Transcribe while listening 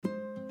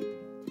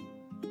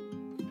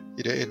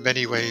in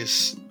many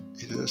ways,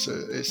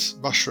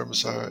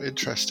 mushrooms are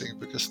interesting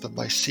because the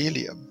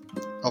mycelium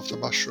of the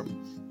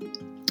mushroom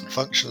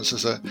functions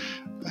as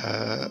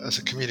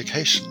a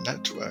communication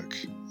network,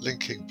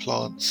 linking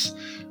plants,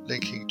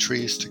 linking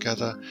trees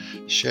together,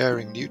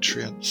 sharing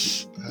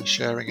nutrients,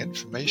 sharing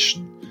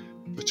information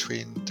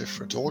between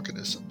different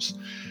organisms.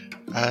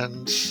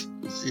 And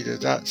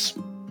that's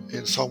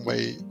in some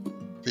way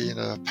been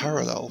a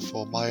parallel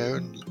for my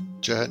own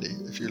journey,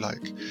 if you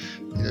like,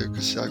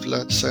 because I've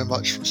learned so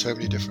much from so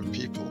many different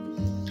people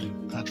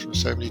and from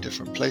so many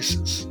different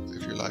places,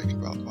 if you like,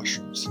 about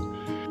mushrooms.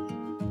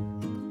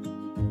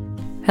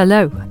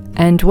 Hello,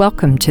 and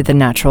welcome to the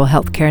Natural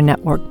Healthcare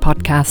Network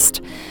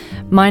podcast.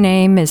 My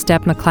name is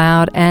Deb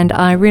McLeod, and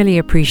I really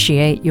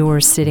appreciate your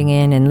sitting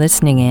in and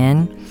listening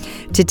in.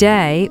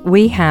 Today,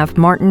 we have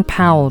Martin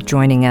Powell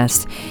joining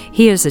us.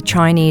 He is a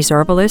Chinese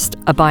herbalist,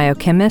 a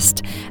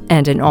biochemist,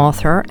 and an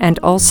author, and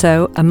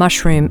also a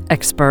mushroom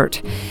expert.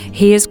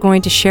 He is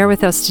going to share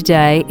with us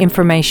today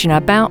information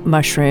about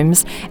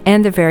mushrooms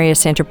and the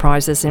various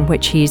enterprises in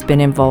which he's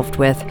been involved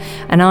with.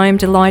 And I am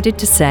delighted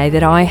to say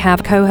that I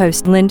have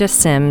co-host Linda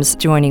Sims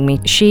joining me.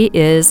 She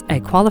is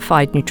a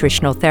qualified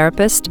nutritional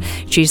therapist.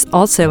 She's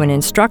also an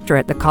instructor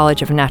at the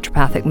College of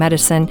Naturopathic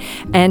Medicine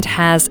and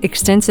has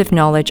extensive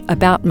knowledge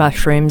about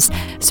mushrooms.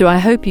 So I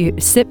hope you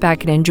sit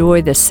back and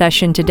enjoy this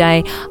session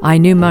today. I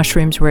knew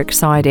mushrooms were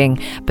exciting,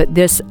 but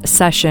this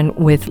session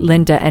with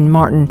Linda and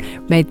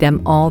Martin made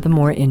them all the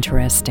more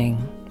interesting.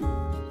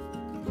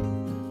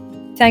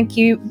 Thank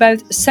you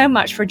both so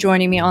much for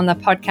joining me on the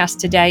podcast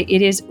today.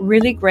 It is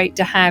really great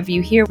to have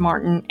you here,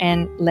 Martin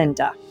and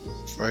Linda.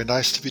 Very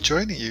nice to be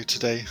joining you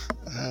today,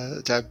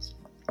 Deb.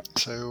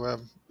 So,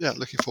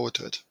 looking forward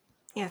to it.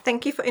 Yeah,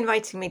 thank you for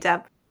inviting me,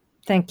 Deb.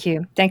 Thank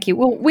you. Thank you.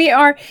 Well, we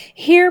are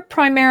here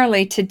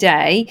primarily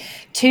today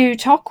to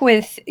talk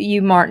with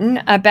you,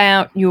 Martin,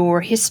 about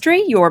your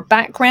history, your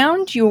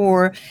background,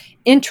 your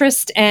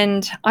interest,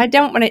 and I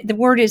don't want to, the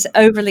word is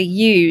overly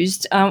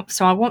used,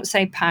 so I won't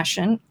say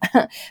passion,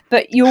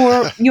 but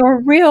your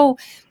real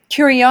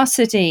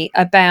curiosity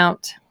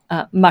about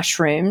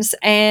mushrooms.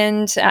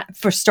 And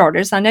for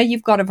starters, I know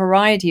you've got a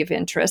variety of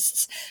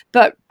interests,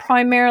 but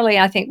primarily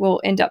I think we'll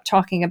end up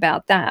talking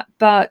about that.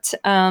 But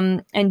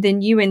and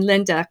then you and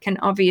Linda can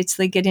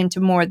obviously get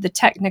into more of the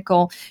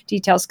technical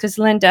details, because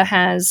Linda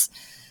has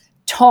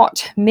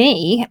taught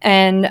me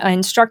and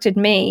instructed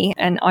me,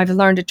 and I've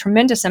learned a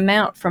tremendous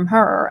amount from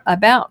her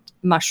about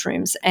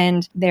mushrooms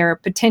and their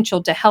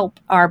potential to help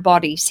our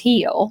bodies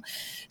heal.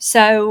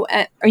 So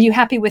are you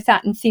happy with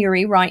that in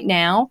theory right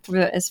now,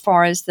 as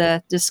far as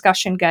the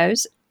discussion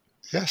goes?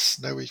 Yes,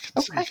 no, we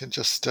can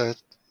just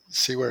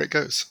see where it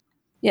goes.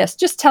 Yes,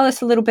 just tell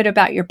us a little bit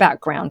about your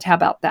background. How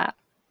about that?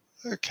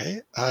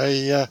 Okay,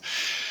 I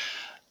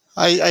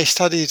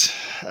studied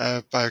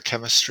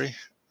biochemistry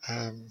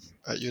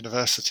at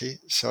university,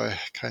 so I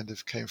kind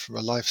of came from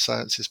a life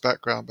sciences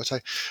background, but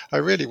I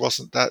really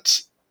wasn't that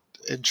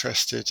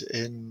interested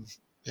in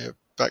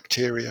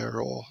bacteria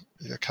or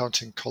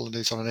counting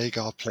colonies on an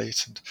agar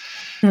plate,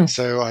 and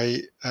so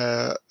I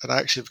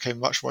actually became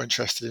much more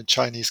interested in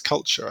Chinese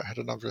culture. I had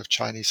a number of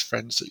Chinese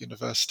friends at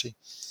university,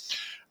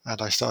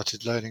 and I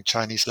started learning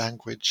Chinese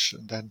language,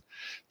 and then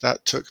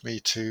that took me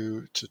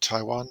to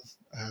Taiwan,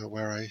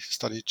 where I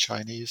studied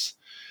Chinese,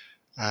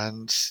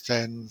 and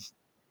then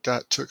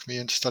that took me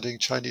into studying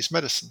Chinese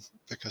medicine,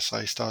 because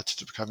I started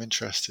to become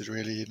interested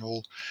really in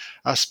all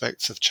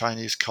aspects of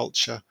Chinese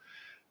culture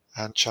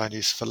and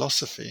Chinese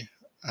philosophy.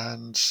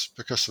 And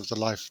because of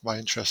my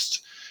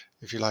interest,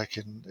 if you like,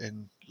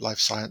 in life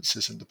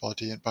sciences and the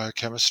body and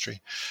biochemistry,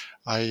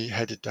 I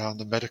headed down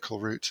the medical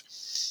route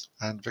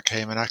and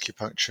became an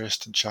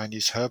acupuncturist and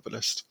Chinese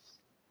herbalist.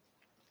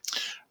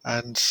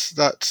 And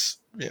that's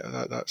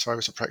I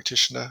was a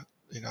practitioner.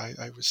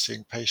 I was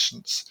seeing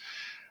patients,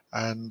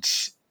 and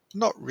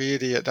not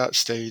really at that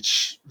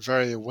stage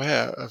very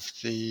aware of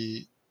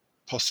the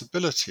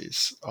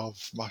possibilities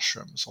of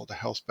mushrooms or the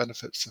health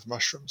benefits of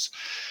mushrooms,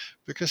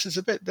 because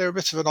they're a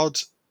bit of an odd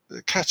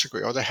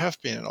category, or they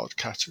have been an odd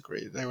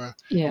category. They were,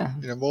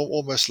 more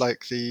almost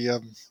like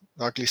the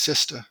ugly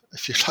sister,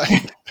 if you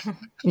like.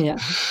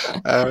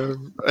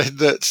 And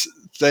that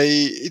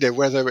they,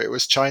 whether it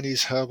was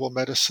Chinese herbal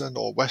medicine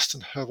or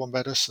Western herbal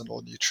medicine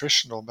or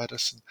nutritional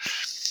medicine,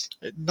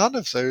 none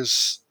of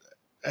those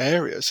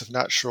areas of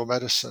natural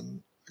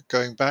medicine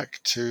going back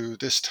to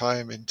this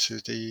time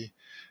into the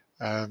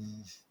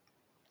early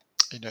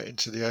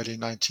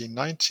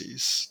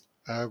 1990s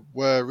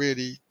were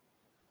really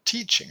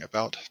teaching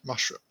about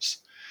mushrooms.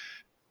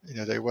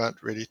 They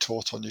weren't really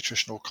taught on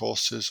nutritional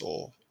courses,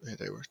 or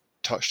they were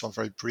touched on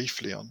very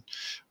briefly on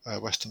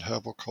Western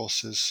herbal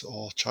courses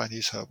or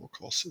Chinese herbal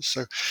courses.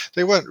 So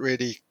they weren't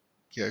really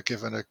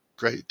given a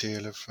great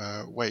deal of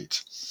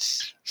weight.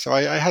 So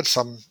I had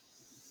some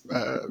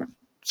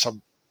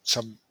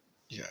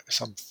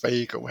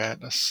vague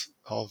awareness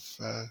of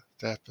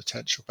their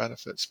potential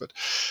benefits, but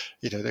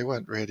they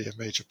weren't really a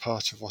major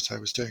part of what I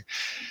was doing.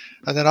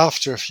 And then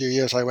after a few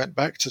years, I went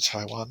back to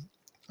Taiwan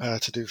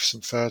to do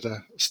some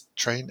further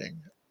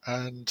training,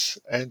 and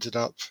ended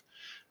up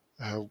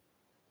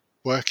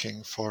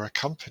working for a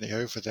company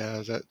over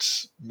there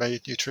that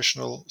made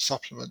nutritional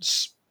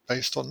supplements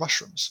based on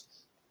mushrooms.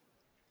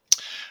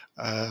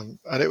 And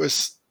it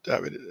was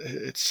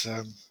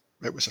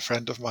it was a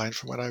friend of mine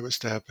from when I was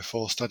there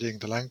before studying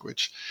the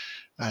language,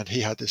 and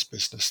he had this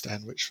business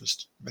then which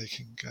was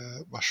making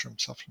mushroom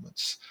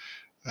supplements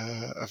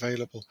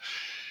available.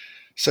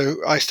 So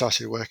I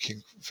started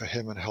working for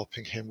him and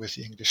helping him with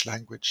the English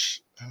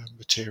language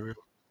material,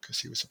 because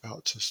he was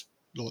about to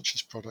launch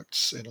his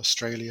products in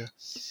Australia.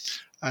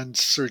 And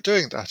through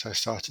doing that, I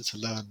started to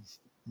learn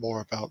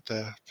more about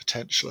their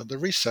potential and the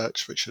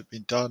research which had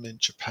been done in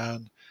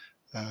Japan,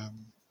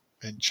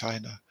 in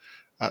China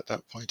at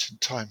that point in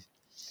time.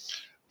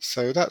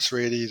 So that's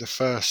really the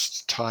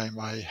first time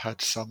I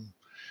had some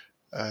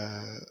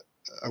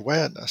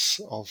awareness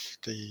of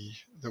the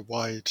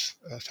wide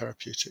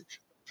therapeutic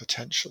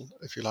potential,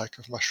 if you like,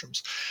 of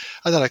mushrooms.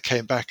 And then I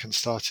came back and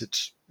started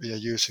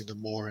using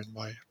them more in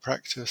my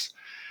practice.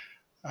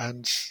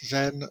 And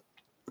then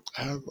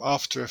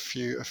after a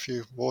few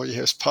more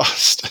years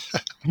passed,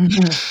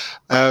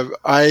 there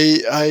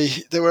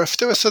were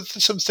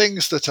some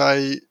things that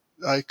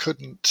I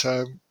couldn't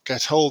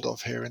get hold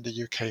of here in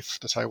the UK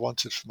that I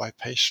wanted for my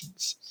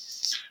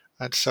patients.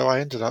 And so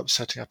I ended up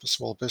setting up a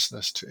small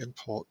business to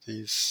import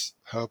these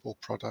herbal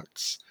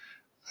products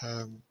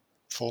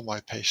for my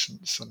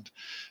patients, and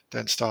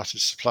then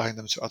started supplying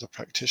them to other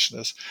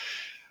practitioners.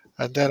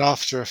 And then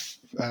after a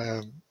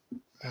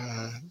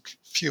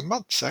few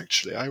months,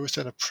 actually, I was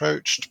then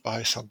approached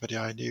by somebody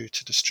I knew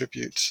to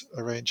distribute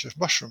a range of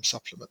mushroom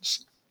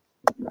supplements.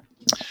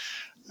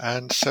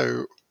 And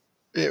so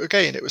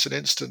it was an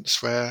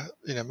instance where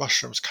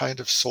mushrooms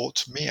kind of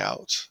sought me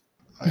out.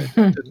 I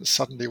didn't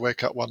suddenly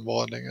wake up one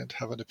morning and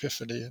have an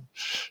epiphany and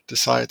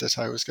decide that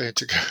I was going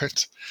to go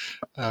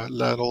and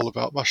learn all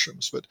about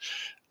mushrooms, but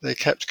they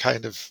kept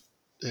kind of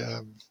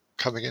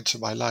coming into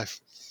my life.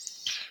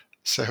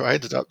 So I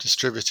ended up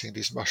distributing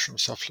these mushroom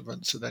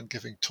supplements and then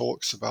giving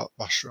talks about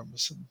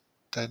mushrooms, and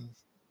then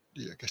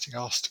getting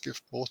asked to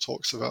give more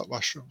talks about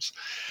mushrooms.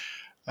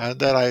 And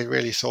then I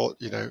really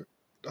thought,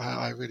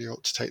 I really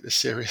ought to take this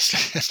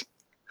seriously.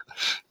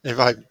 If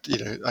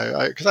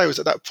because I was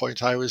at that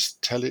point, I was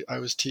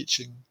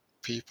teaching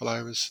people,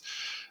 I was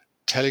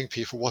telling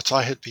people what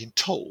I had been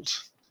told,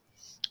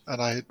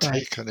 and I had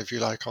taken, if you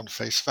like, on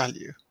face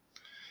value.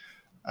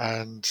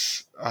 And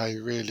I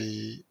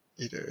really,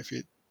 if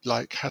you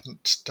like,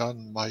 hadn't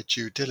done my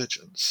due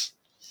diligence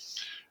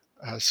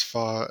as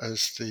far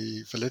as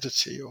the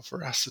validity or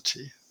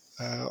veracity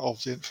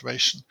of the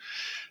information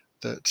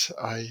that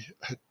I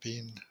had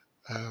been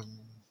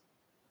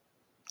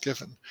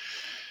given.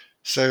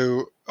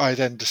 So I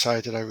then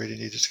decided I really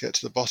needed to get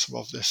to the bottom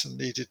of this,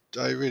 and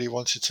I really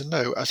wanted to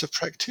know, as a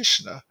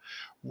practitioner,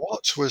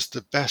 what was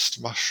the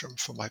best mushroom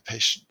for my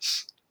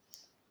patients.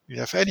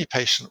 For any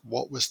patient,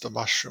 what was the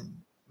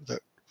mushroom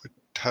that would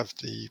have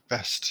the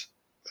best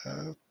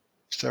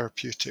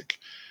therapeutic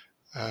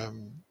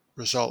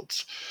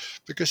results?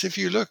 Because if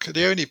you look,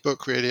 the only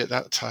book really at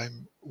that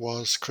time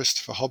was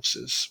Christopher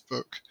Hobbs's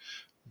book,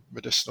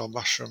 Medicinal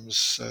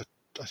Mushrooms,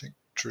 I think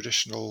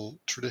Tradition,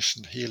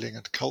 Healing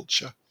and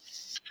Culture.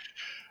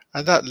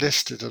 And that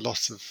listed a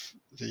lot of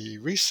the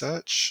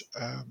research.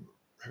 It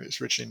was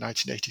originally in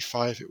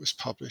 1985, it was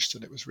published,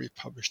 and it was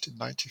republished in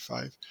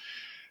 95.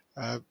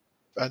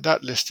 And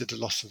that listed a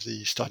lot of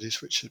the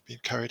studies which had been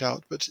carried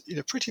out. But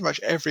pretty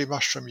much every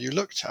mushroom you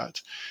looked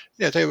at,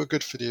 they were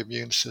good for the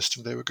immune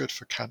system, they were good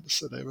for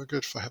cancer, they were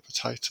good for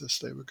hepatitis,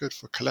 they were good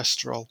for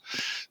cholesterol,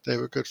 they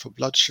were good for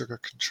blood sugar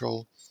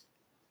control.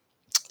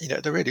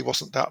 There really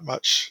wasn't that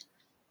much,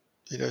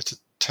 to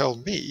tell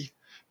me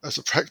as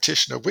a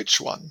practitioner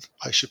which one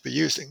I should be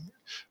using.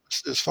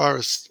 As far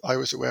as I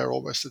was aware,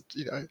 almost,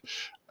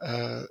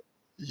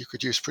 you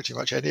could use pretty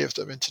much any of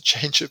them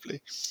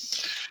interchangeably.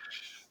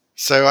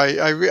 So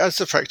as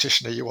a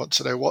practitioner, you want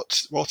to know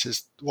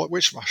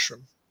which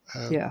mushroom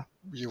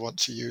you want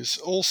to use.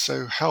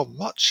 Also, how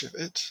much of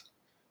it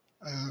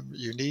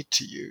you need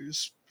to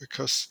use,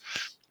 because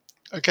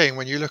again,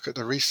 when you look at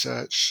the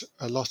research,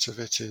 a lot of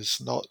it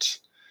is not.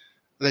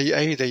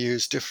 They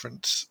use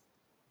different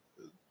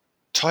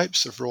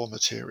types of raw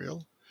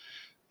material.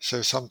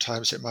 So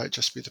sometimes it might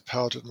just be the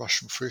powdered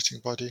mushroom fruiting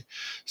body.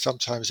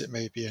 Sometimes it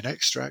may be an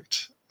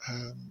extract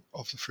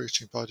of the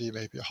fruiting body,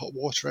 maybe a hot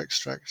water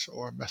extract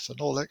or a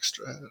methanol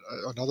extract,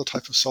 another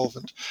type of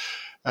solvent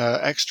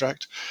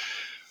extract,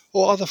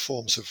 or other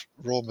forms of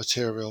raw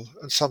material.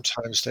 And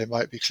sometimes there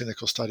might be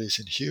clinical studies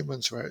in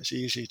humans where it's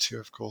easy to,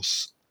 of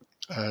course,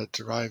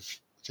 derive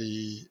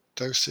the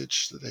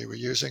dosage that they were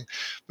using.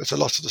 But a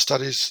lot of the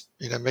studies,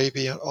 may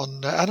be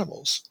on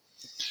animals.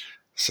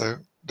 So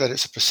then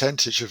it's a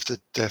percentage of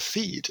their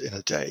feed in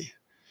a day.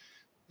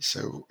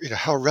 So,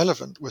 how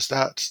relevant was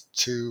that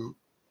to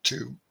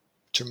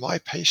my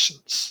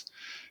patients?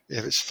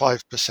 If it's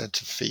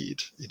 5% of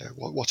feed,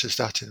 what is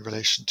that in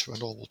relation to a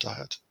normal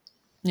diet?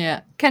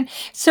 Yeah. Can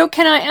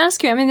I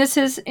ask you? I mean, this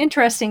is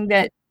interesting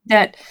that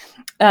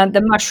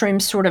the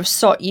mushrooms sort of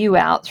sought you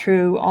out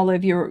through all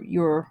of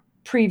your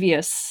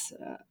previous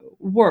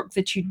work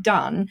that you'd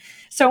done.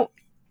 So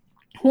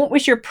what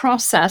was your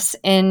process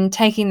in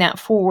taking that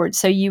forward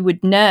so you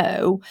would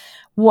know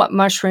what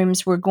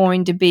mushrooms were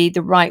going to be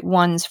the right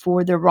ones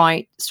for the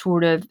right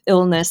sort of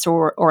illness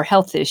or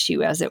health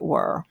issue, as it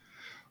were?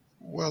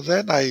 Well,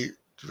 then I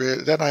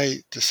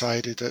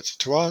decided that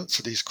to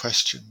answer these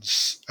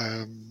questions,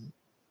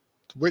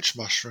 which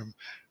mushroom,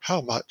 how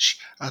much,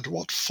 and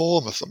what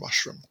form of the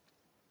mushroom,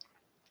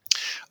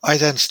 I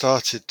then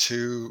started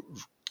to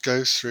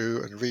go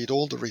through and read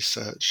all the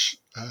research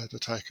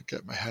that I could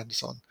get my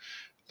hands on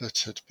that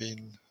had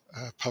been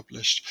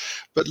published,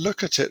 but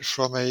look at it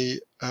from a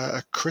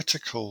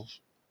critical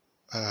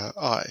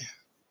eye,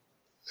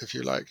 if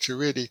you like, to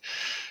really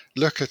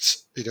look at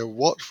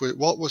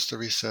what was the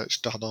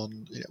research done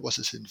on. Was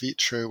it in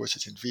vitro, was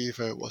it in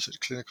vivo, was it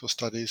clinical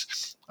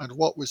studies, and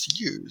what was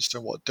used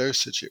and what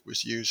dosage it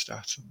was used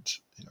at, and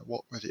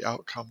what were the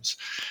outcomes.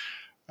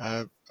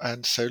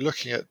 And so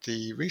looking at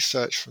the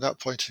research from that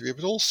point of view,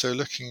 but also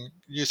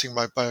using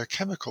my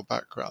biochemical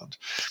background,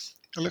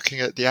 looking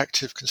at the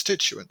active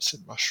constituents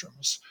in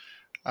mushrooms,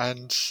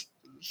 and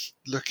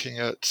looking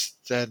at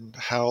then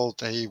how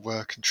they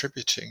were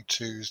contributing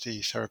to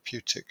the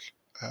therapeutic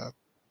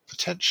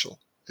potential,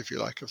 if you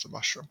like, of the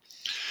mushroom,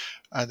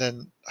 and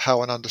then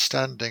how an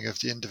understanding of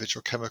the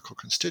individual chemical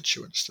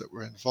constituents that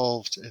were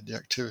involved in the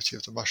activity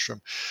of the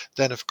mushroom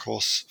then, of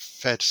course,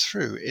 fed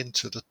through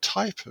into the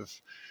type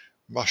of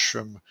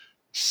mushroom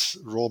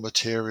raw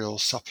material,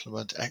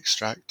 supplement,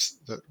 extract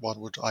that one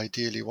would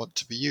ideally want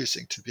to be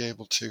using to be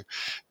able to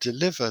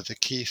deliver the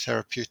key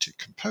therapeutic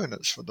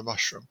components from the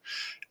mushroom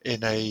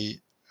in the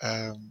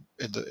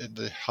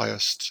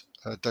highest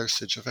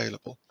dosage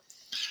available.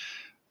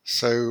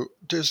 So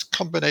there's a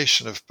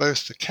combination of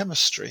both the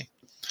chemistry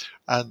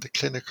and the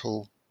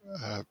clinical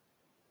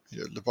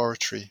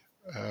laboratory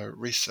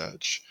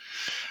research,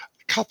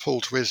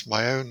 coupled with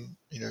my own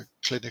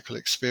clinical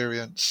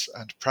experience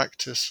and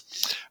practice,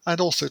 and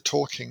also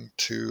talking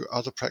to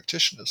other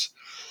practitioners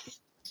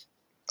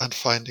and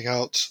finding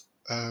out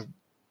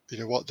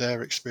what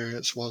their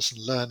experience was,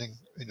 and learning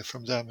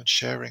from them and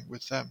sharing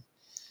with them.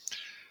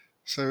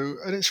 So,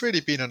 and it's really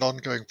been an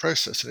ongoing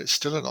process, and it's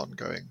still an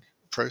ongoing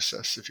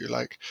process, if you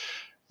like.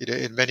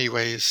 In many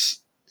ways,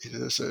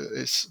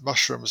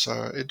 mushrooms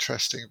are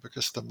interesting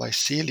because the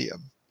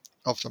mycelium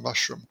of the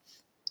mushroom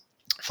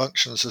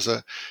functions as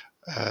a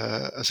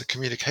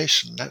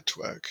communication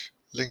network,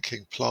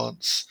 linking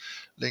plants,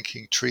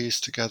 linking trees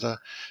together,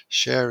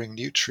 sharing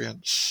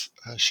nutrients,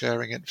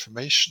 sharing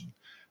information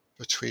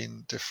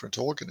between different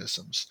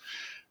organisms.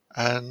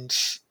 And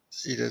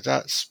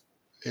that's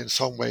in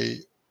some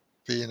way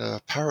been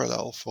a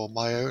parallel for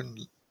my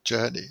own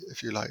journey,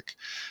 if you like,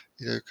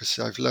 because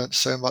I've learned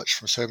so much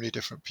from so many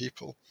different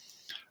people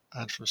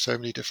and from so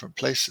many different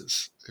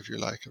places, if you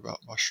like, about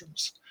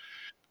mushrooms.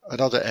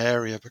 Another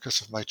area, because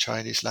of my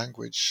Chinese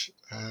language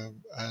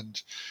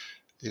and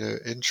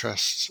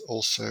interest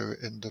also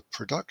in the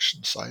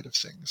production side of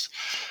things,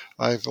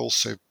 I've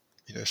also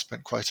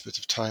spent quite a bit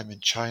of time in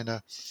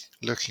China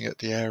looking at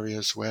the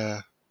areas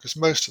where, because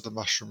most of the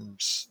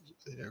mushrooms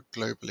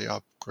globally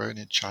are grown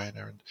in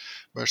China, and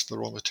most of the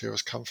raw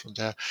materials come from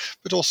there,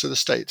 but also the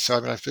States. So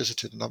I mean, I've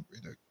visited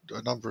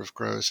a number of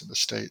growers in the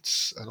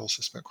States, and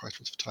also spent quite a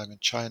bit of time in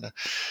China,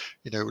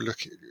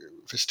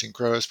 visiting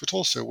growers, but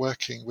also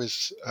working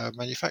with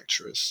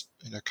manufacturers,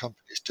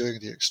 companies doing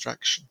the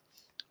extraction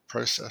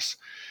process,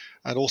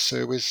 and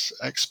also with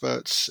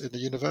experts in the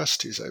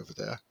universities over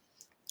there.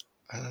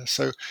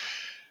 So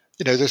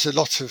there's a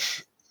lot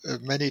of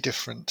many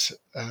different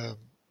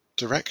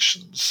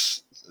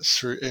directions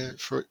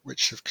for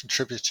which have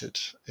contributed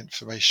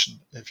information,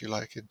 if you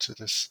like, into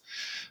this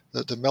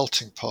the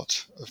melting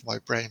pot of my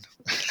brain.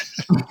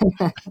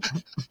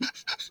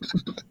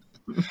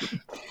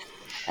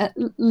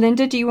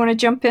 Linda, do you want to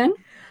jump in?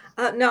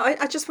 No,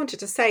 I just wanted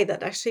to say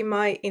that actually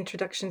my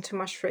introduction to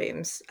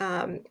mushrooms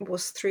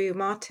was through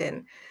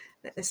Martin.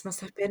 This must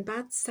have been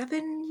about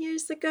 7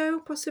 years ago,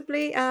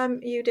 possibly.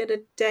 You did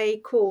a day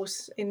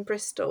course in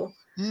Bristol.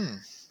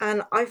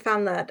 And I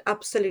found that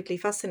absolutely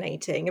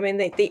fascinating. I mean,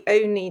 the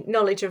only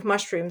knowledge of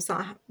mushrooms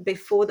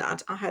before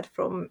that I had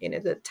from,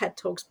 the TED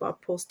Talks by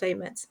Paul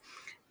Stamets,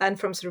 and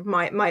from sort of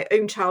my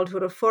own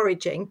childhood of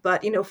foraging,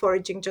 but,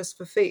 foraging just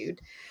for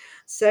food.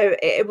 So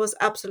it was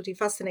absolutely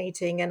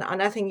fascinating. And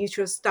I think you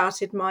just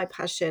started my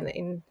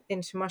passion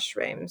into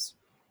mushrooms.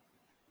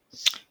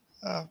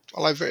 Well,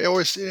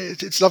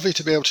 it's lovely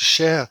to be able to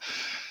share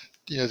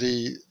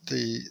the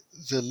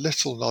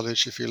little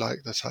knowledge, if you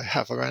like, that I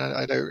have. I mean,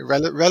 I know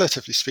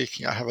relatively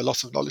speaking, I have a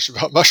lot of knowledge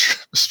about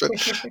mushrooms, but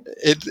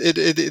in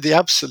the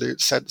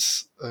absolute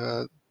sense,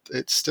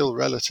 it's still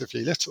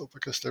relatively little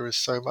because there is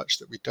so much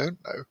that we don't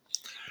know.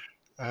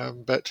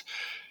 But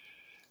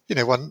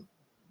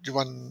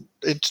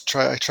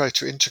I try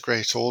to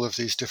integrate all of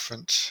these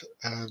different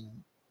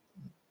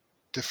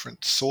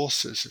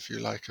sources, if you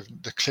like, of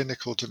the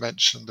clinical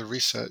dimension, the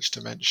research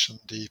dimension,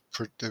 the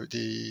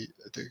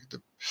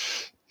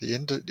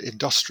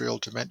industrial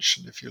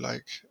dimension, if you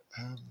like,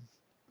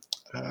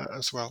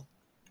 as well.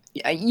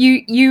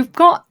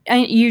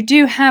 you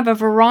do have a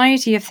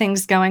variety of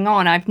things going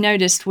on. I've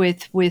noticed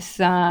with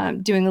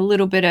doing a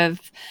little bit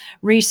of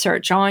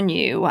research on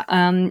you.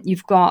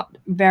 You've got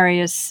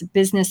various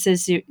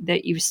businesses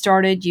that you've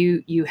started.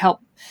 You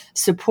help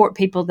support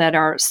people that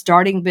are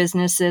starting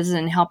businesses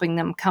and helping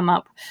them come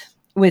up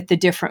with the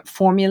different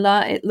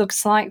formula. It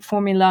looks like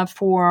formula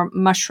for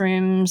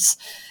mushrooms,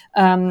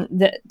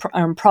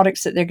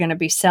 products that they're going to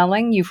be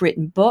selling. You've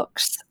written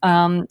books,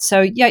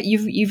 so yeah,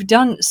 you've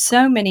done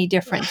so many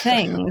different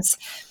things.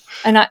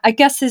 And I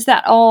guess, is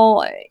that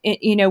all?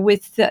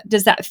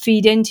 Does that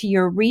feed into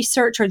your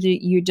research, or are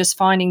you just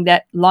finding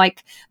that,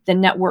 like the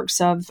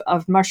networks of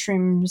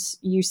mushrooms,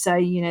 you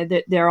say,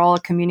 that they're all a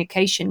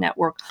communication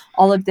network?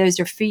 All of those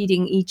are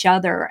feeding each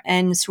other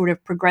and sort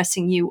of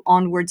progressing you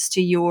onwards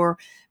to your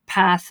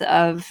path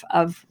of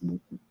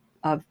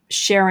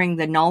sharing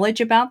the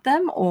knowledge about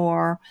them,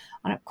 or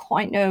I don't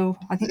quite know.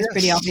 I think it's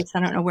pretty obvious.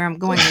 I don't know where I'm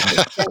going with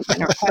this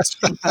statement or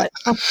question, but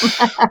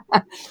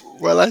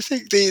well, I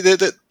think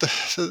the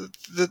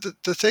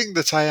thing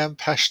that I am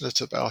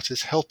passionate about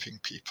is helping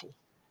people.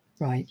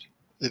 Right.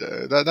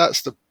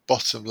 That's the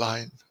bottom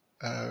line,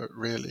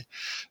 really.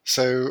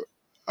 So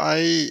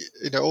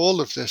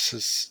all of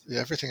this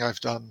everything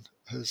I've done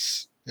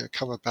has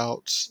come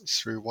about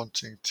through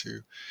wanting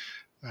to,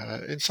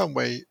 in some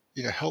way,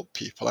 help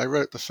people. I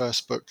wrote the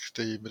first book,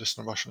 the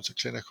Medicinal Mushrooms, a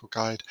Clinical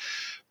Guide,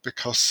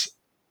 because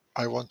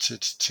I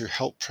wanted to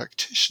help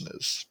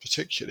practitioners,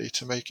 particularly,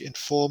 to make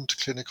informed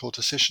clinical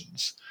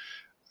decisions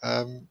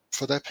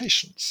for their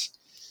patients.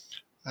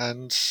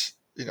 And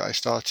I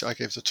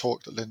gave the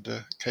talk that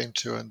Linda came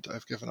to, and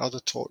I've given other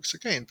talks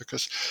again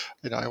because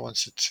I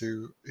wanted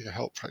to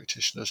help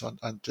practitioners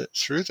and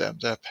through them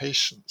their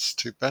patients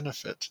to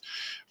benefit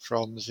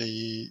from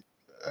the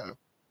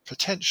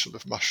potential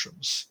of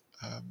mushrooms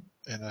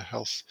in a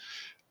health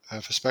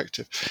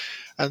perspective.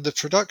 And the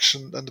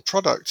production and the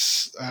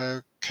products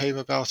came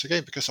about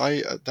again because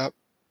at that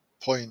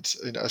point,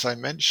 as I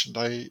mentioned,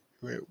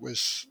 it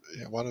was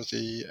one of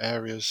the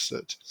areas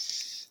that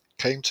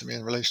came to me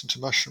in relation to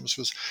mushrooms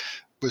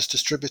was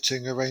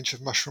distributing a range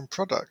of mushroom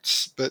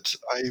products. But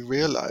I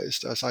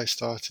realized as I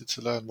started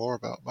to learn more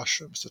about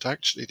mushrooms that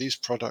actually these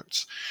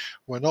products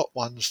were not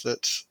ones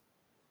that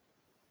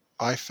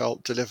I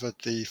felt delivered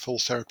the full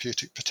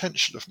therapeutic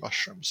potential of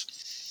mushrooms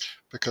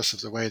because of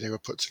the way they were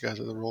put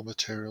together, the raw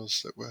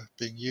materials that were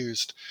being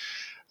used.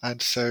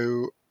 And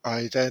so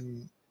I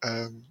then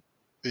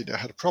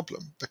had a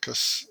problem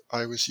because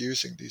I was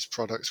using these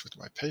products with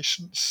my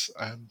patients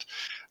and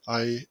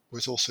I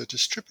was also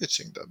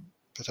distributing them,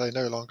 but I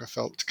no longer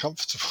felt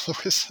comfortable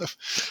with them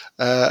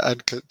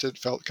and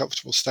felt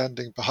comfortable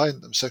standing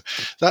behind them. So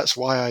that's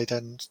why I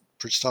then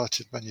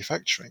started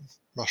manufacturing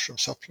mushroom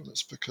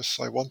supplements, because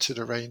I wanted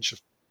a range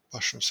of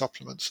mushroom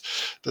supplements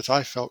that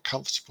I felt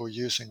comfortable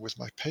using with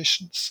my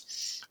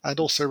patients and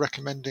also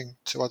recommending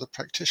to other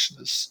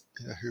practitioners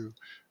who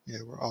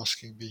were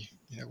asking me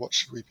what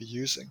should we be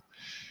using.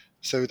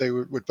 So they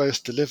would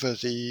both deliver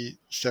the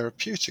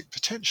therapeutic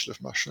potential of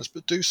mushrooms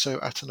but do so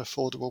at an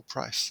affordable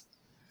price.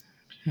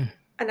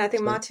 And I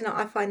think, Martin,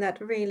 I find that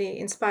really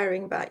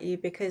inspiring about you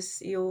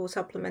because your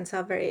supplements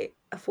are very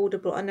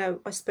affordable. I know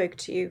I spoke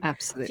to you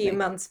absolutely a few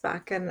months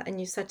back and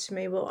you said to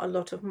me, well, a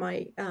lot of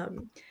my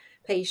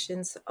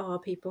patients are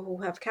people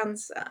who have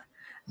cancer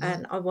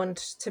and I want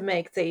to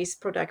make these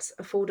products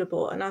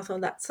affordable. And I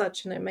thought that's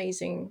such an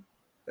amazing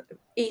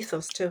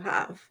ethos to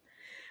have.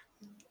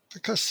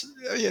 Because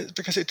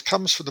it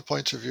comes from the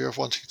point of view of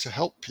wanting to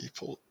help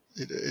people.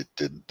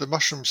 The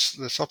mushrooms,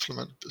 the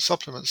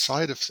supplement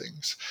side of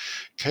things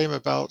came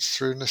about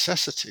through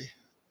necessity,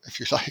 if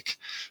you like,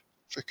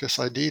 because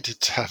I needed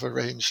to have a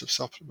range of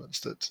supplements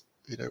that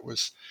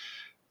was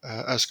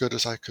as good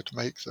as I could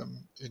make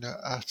them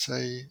at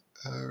a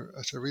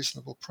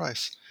reasonable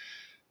price.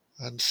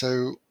 And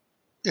so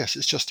yes,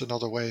 it's just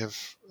another way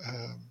of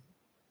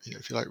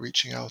if you like,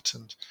 reaching out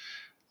and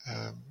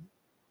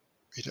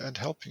and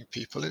helping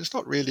people. It's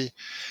not really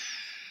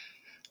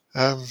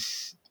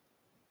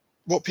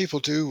what people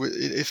do.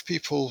 If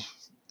people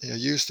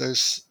use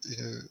those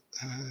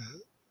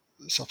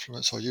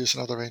supplements or use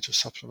another range of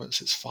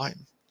supplements, it's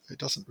fine. It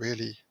doesn't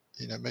really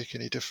make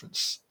any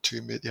difference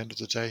to me at the end of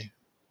the day.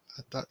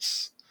 And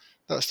that's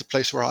the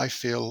place where I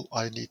feel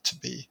I need to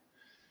be.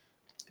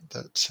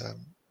 That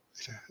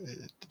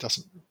it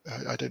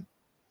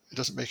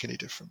doesn't make any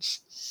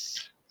difference.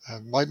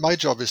 My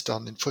job is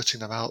done in putting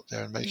them out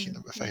there and making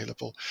them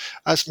available,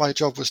 as my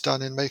job was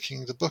done in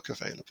making the book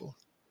available.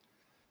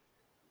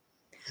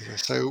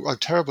 So I'm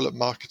terrible at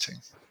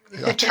marketing.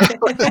 Well,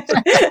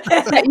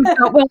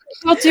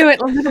 we'll do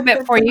it a little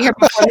bit for you here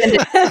before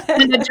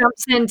Linda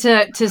jumps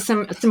into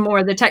some more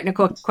of the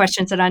technical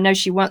questions that I know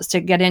she wants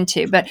to get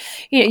into. But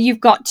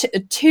you've got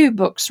two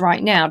books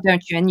right now,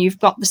 don't you? And you've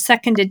got the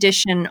second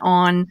edition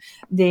on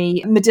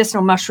the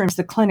Medicinal Mushrooms,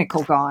 the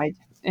Clinical Guide.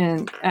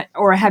 And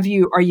or have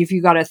you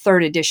got a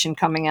third edition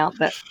coming out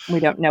that we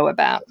don't know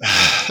about?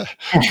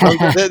 Well,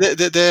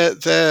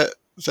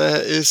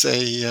 there is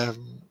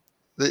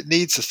it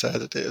needs a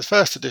third edition. The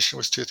first edition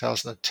was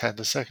 2010,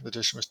 the second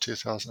edition was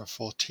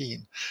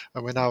 2014,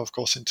 and we're now, of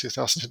course, in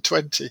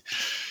 2020.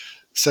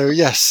 So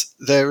yes,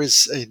 there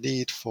is a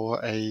need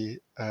for a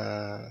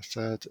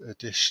third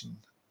edition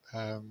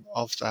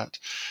of that,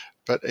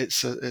 but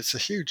it's a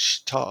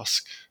huge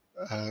task.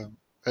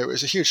 It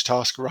was a huge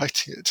task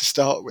writing it to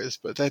start with,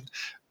 but then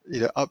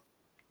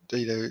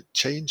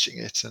changing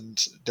it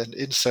and then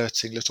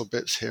inserting little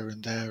bits here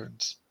and there,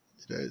 and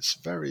it's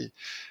very.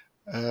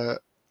 When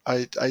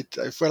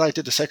I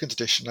did the second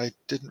edition, I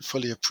didn't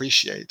fully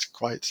appreciate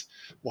quite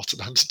what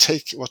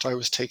I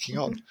was taking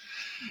on.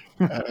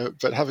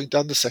 But having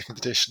done the second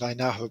edition, I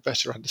now have a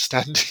better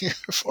understanding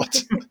of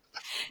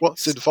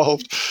what's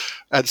involved,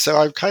 and so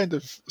I'm kind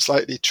of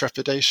slightly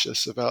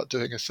trepidatious about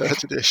doing a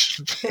third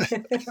edition.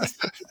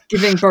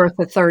 Giving birth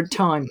a third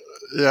time.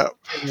 Yeah,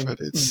 but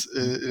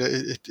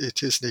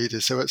it is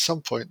needed. So at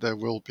some point there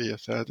will be a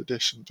third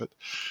edition, but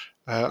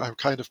I'm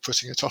kind of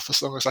putting it off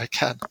as long as I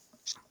can.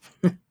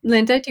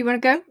 Linda, do you want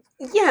to go?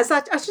 Yes,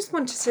 I just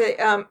wanted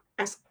to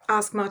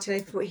ask Martin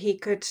if he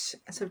could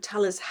sort of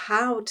tell us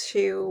how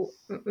to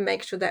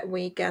make sure that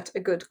we get a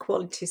good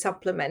quality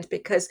supplement,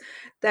 because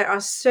there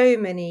are so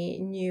many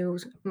new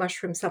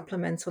mushroom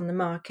supplements on the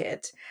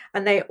market,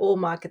 and they all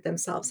market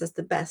themselves as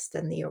the best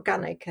and the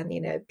organic and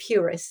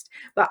purest.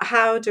 But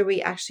how do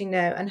we actually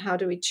know, and how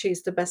do we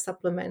choose the best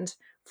supplement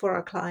for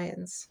our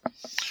clients?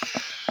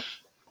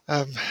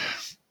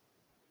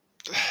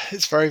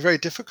 It's very, very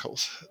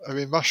difficult. I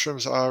mean,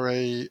 mushrooms are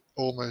a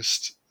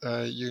almost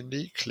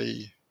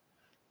uniquely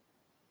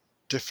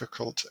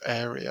difficult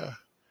area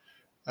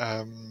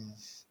in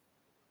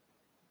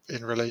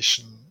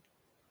relation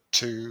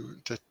to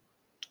the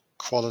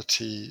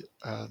quality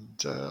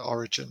and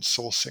origin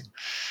sourcing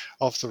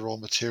of the raw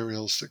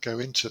materials that go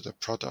into the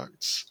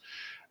products,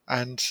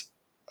 and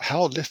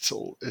how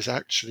little is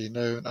actually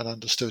known and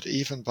understood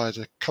even by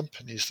the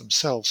companies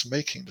themselves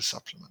making the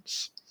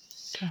supplements.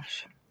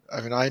 Gosh. I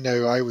mean, I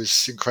know I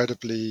was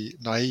incredibly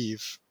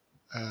naive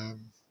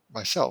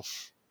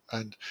myself,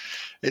 and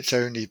it's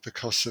only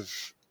because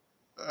of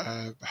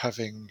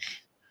having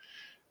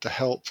the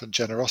help and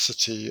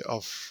generosity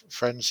of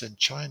friends in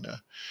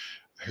China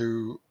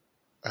who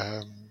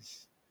have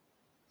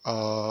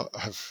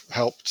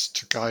helped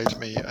to guide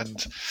me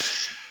and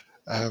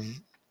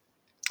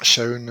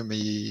shown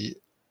me,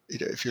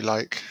 if you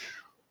like,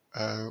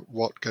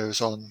 what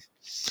goes on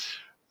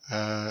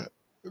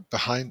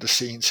behind the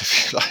scenes,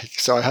 if you like.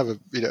 So I have a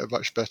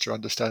much better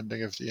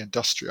understanding of the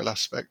industrial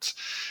aspects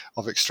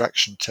of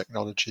extraction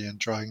technology and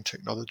drying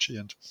technology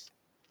and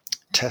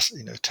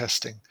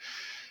testing.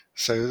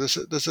 So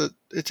it's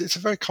a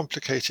very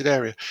complicated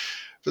area,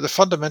 but the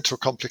fundamental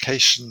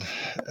complication,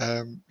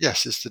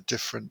 yes, is the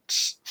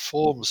different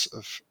forms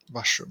of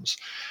mushrooms,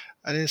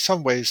 and in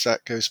some ways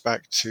that goes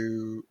back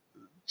to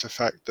the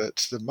fact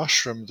that the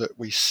mushroom that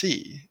we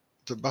see,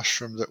 the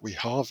mushroom that we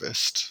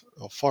harvest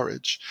or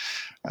forage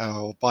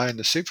or buy in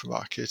the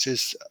supermarket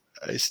is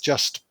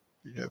just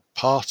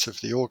part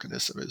of the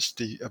organism. It's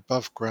the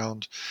above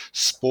ground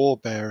spore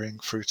bearing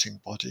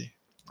fruiting body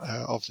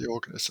of the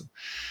organism.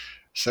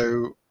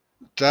 So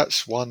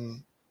that's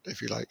one,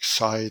 if you like,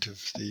 side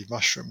of the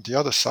mushroom. The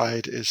other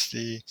side is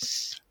the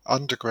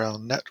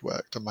underground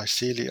network, the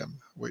mycelium,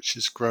 which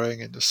is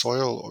growing in the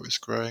soil or is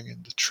growing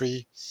in the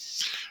tree,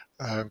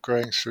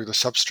 growing through the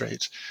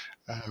substrate,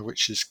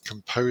 which is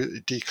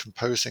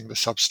decomposing the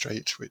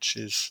substrate, which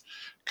is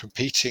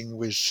competing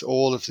with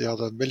all of the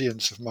other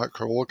millions of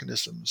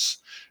microorganisms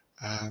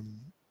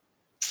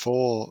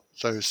for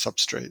those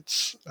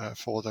substrates,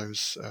 for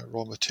those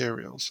raw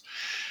materials.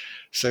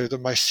 So the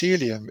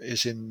mycelium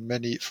is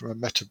from a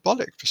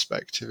metabolic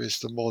perspective, is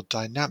the more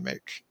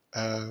dynamic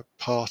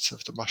part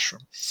of the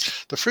mushroom.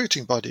 The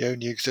fruiting body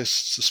only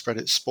exists to spread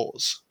its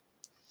spores.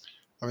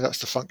 I mean, that's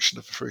the function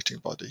of the fruiting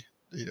body.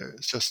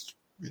 It's just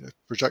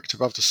project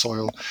above the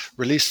soil,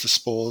 release the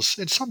spores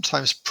in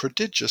sometimes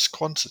prodigious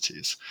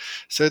quantities.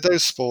 So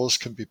those spores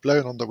can be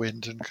blown on the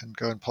wind and can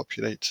go and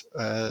populate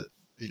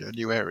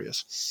new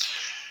areas.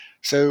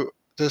 So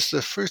there's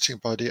the fruiting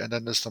body, and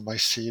then there's the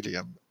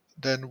mycelium.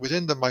 Then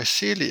within the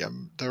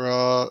mycelium, there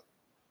are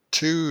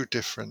two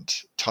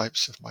different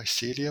types of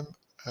mycelium.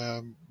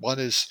 One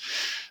is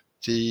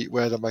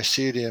where the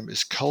mycelium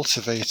is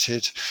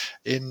cultivated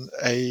in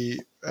a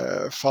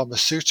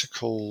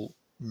pharmaceutical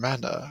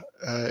manner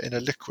in a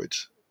liquid,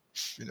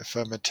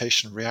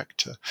 fermentation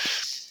reactor.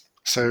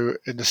 So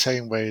in the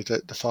same way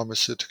that the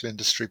pharmaceutical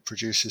industry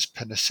produces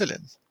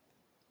penicillin,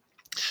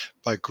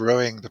 by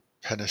growing the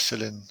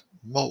penicillin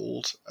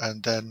mold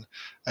and then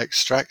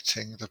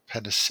extracting the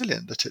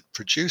penicillin that it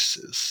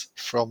produces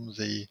from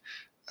the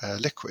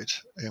liquid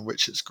in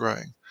which it's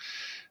growing.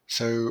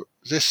 So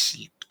this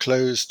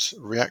closed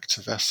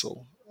reactor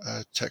vessel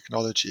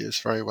technology is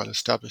very well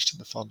established in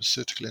the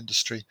pharmaceutical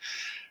industry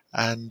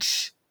and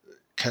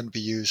can be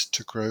used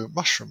to grow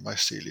mushroom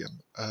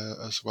mycelium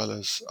as well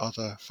as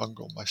other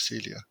fungal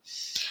mycelia.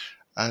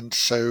 And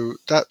so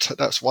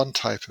that's one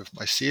type of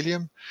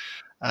mycelium.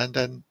 And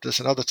then there's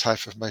another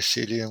type of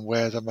mycelium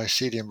where the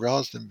mycelium,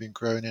 rather than being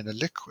grown in a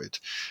liquid,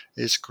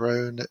 is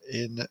grown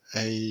in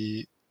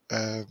a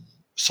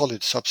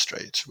solid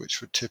substrate, which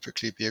would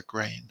typically be a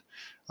grain,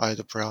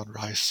 either brown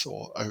rice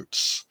or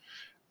oats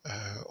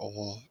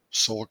or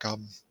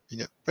sorghum.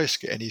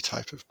 Basically any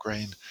type of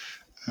grain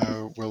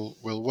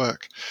will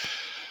work.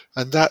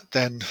 And that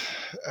then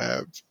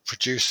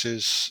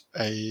produces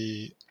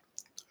a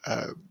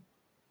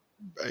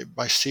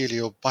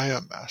mycelial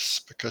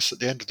biomass, because at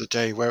the end of the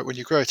day, when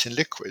you grow it in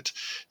liquid,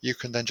 you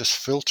can then just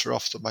filter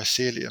off the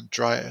mycelium,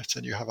 dry it,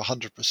 and you have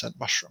 100%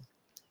 mushroom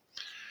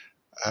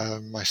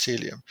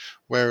mycelium.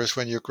 Whereas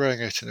when you're growing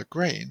it in a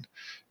grain,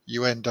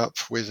 you end up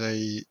with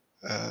a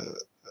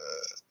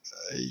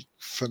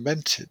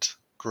fermented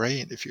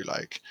grain, if you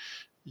like.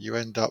 You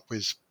end up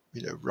with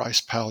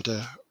rice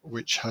powder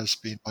which has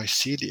been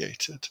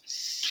myceliated,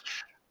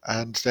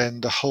 and then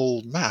the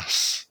whole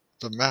mass,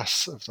 the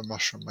mass of the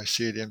mushroom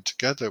mycelium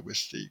together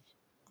with the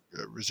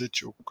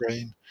residual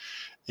grain,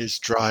 is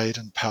dried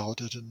and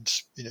powdered and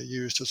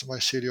used as a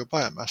mycelial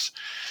biomass.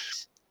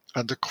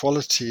 And the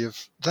quality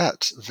of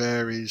that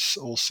varies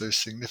also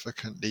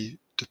significantly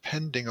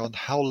depending on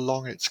how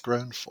long it's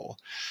grown for.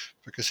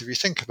 Because if you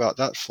think about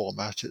that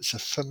format, it's a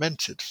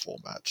fermented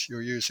format.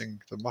 You're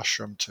using the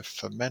mushroom to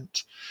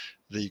ferment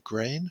the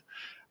grain.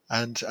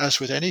 And as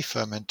with any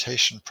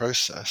fermentation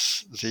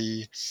process,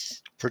 the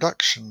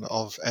production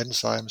of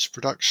enzymes,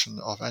 production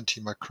of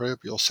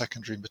antimicrobial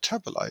secondary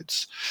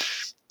metabolites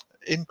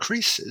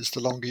increases the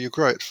longer you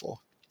grow it for.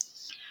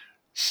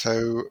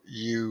 So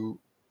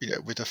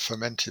with a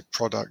fermented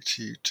product,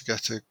 to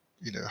get a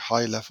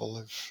high level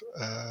of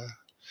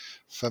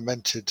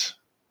fermented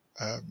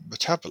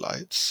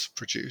metabolites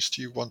produced,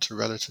 you want a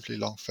relatively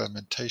long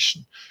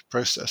fermentation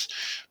process.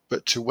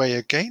 But to weigh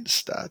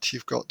against that,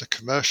 you've got the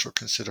commercial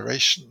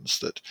considerations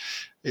that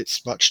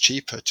it's much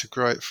cheaper to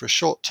grow it for a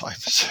short time.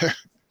 So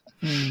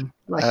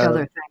like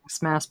other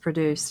things, mass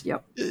produced.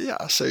 Yep.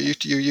 Yeah, so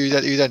you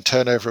then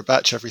turn over a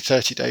batch every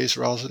 30 days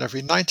rather than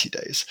every 90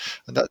 days,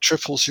 and that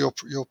triples your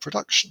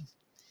production.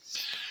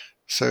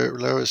 So it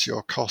lowers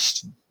your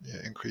cost and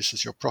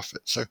increases your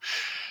profit. So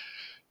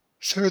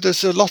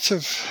there's a lot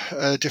of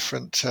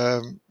different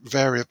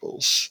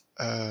variables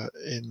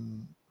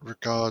in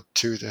regard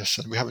to this,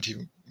 and we haven't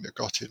even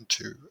got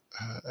into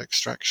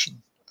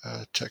extraction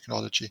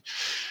technology.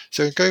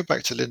 So going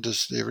back to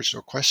the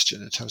original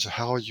question in terms of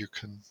how you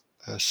can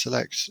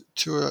select,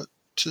 to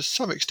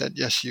some extent,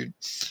 yes.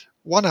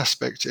 One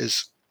aspect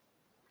is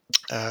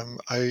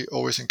I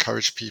always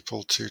encourage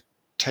people to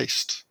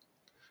taste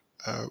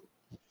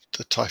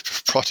the type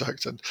of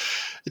product, and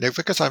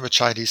because I'm a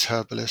Chinese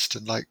herbalist,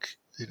 and I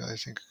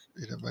think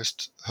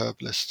most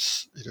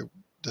herbalists,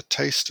 the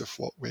taste of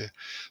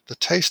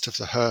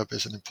the herb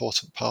is an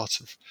important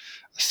part of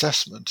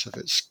assessment of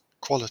its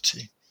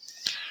quality.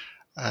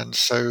 And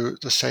so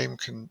the same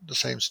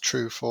is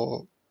true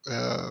for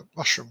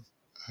mushroom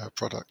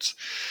products.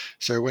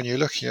 So when you're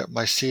looking at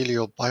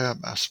mycelial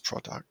biomass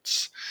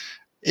products,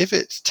 if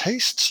it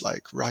tastes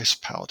like rice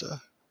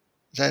powder,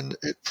 then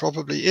it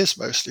probably is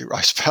mostly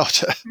rice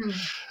powder.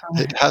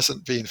 It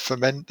hasn't been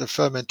the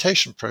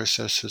fermentation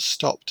process has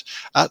stopped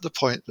at the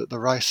point that the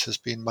rice has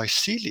been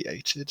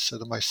myceliated, so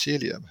the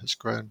mycelium has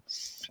grown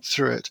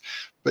through it,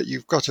 but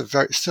you've got a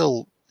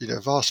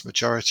vast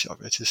majority of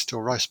it is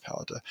still rice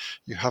powder.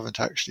 You haven't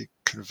actually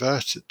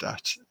converted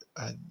that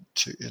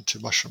into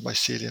mushroom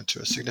mycelium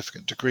to a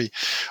significant degree,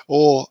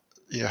 or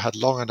had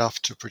long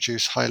enough to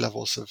produce high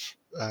levels of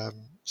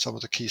some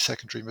of the key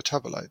secondary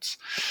metabolites.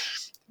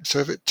 So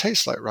if it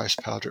tastes like rice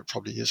powder, it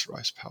probably is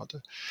rice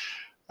powder,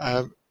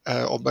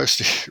 or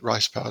mostly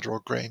rice powder or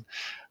grain.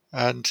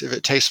 And if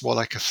it tastes more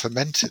like a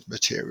fermented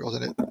material,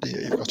 then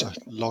you've got a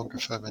longer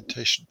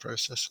fermentation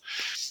process.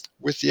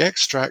 With the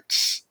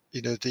extracts,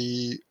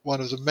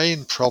 one of the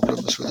main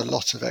problems with a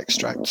lot of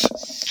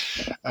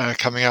extracts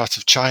coming out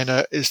of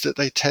China is that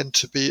they tend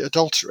to be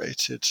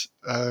adulterated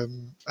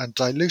and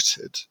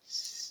diluted.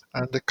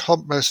 And the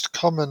most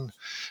common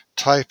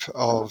type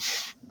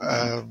of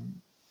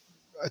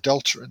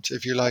adulterant,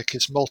 if you like,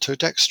 is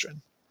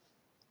maltodextrin.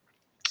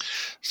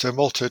 So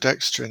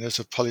maltodextrin is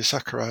a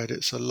polysaccharide.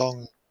 It's a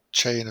long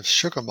chain of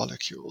sugar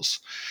molecules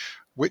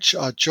which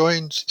are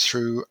joined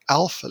through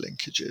alpha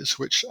linkages,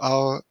 which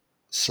our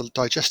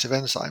digestive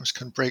enzymes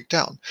can break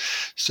down.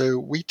 So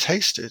we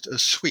taste it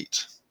as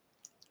sweet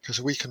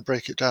because we can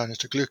break it down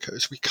into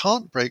glucose. We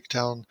can't break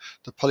down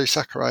the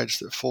polysaccharides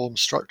that form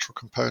structural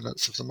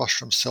components of the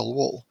mushroom cell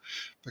wall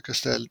because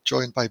they're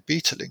joined by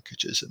beta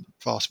linkages in the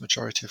vast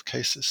majority of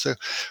cases. So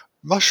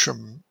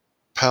mushroom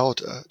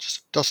powder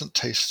just doesn't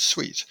taste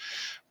sweet.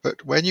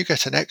 But when you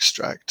get an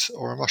extract,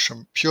 or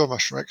pure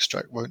mushroom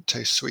extract won't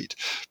taste sweet.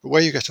 But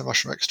where you get a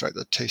mushroom extract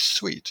that tastes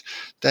sweet,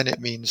 then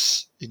it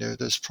means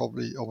there's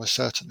probably almost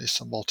certainly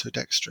some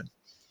maltodextrin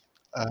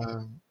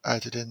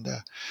added in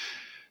there.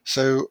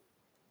 So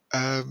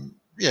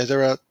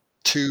there are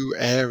two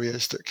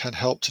areas that can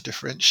help to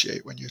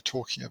differentiate when you're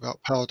talking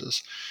about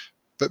powders.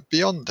 But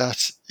beyond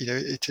that,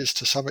 it is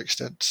to some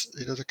extent,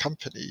 the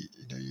company.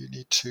 You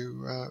need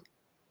to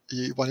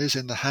one is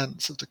in the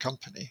hands of the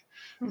company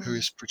who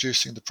is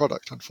producing the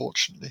product,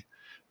 unfortunately,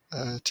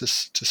 to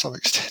some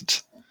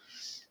extent.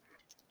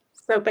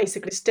 So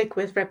basically, stick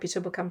with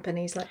reputable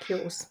companies like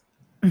yours.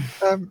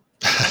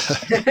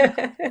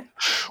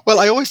 Well,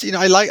 I always,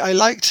 I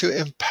like to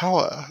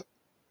empower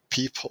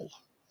people,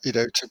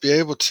 to be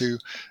able to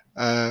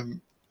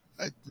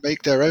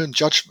make their own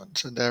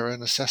judgment and their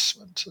own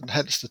assessment, and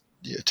hence the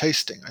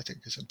tasting, I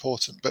think, is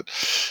important. But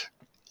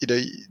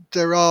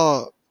there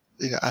are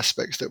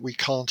aspects that we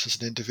can't,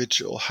 as an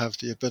individual, have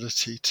the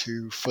ability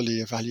to fully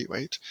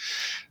evaluate,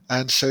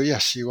 and so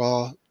yes,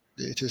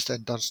 it is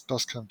then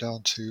does come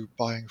down to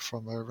buying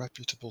from a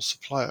reputable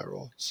supplier,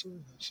 or a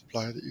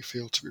supplier that you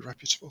feel to be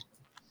reputable.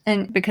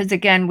 And because,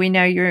 again, we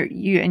know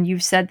and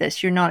you've said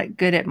this, you're not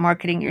good at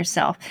marketing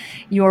yourself.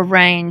 Your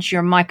range,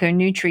 your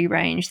myconutri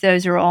range,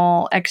 those are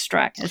all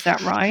extract. Is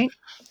that right?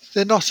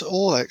 They're not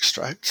all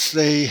extracts.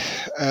 They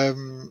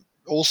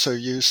also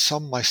use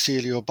some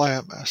mycelial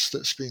biomass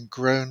that's been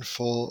grown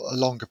for a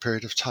longer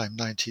period of time,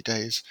 90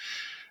 days.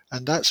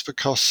 And that's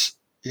because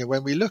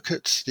when we look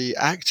at the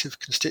active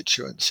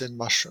constituents in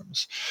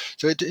mushrooms,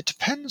 so it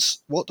depends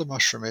what the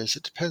mushroom is,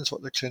 it depends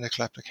what the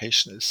clinical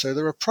application is. So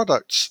there are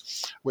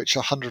products which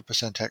are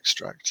 100%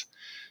 extract.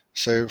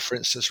 So for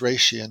instance,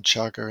 reishi and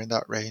chaga in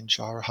that range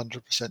are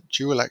 100%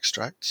 dual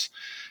extracts.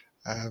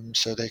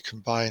 So they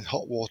combine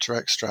hot water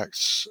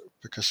extracts,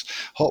 because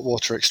hot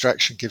water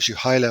extraction gives you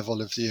high level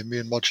of the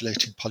immune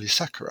modulating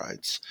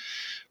polysaccharides,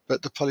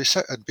 but the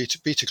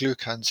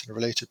beta-glucans and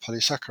related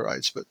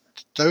polysaccharides, but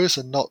those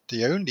are not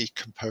the only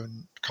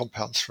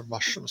compounds from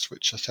mushrooms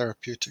which are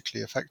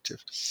therapeutically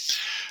effective.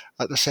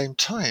 At the same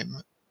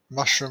time,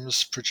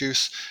 mushrooms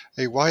produce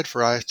a wide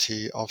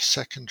variety of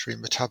secondary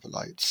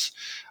metabolites,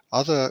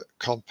 other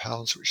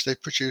compounds which they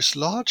produce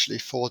largely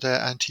for their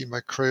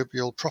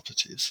antimicrobial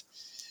properties.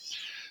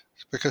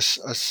 Because,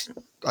 as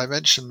I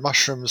mentioned,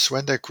 mushrooms,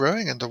 when they're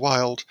growing in the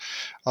wild,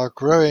 are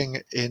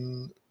growing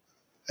in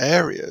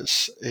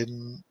areas,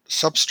 in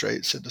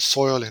substrates, in the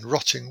soil, in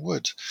rotting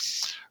wood,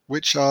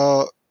 which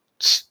are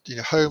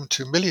home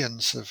to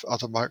millions of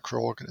other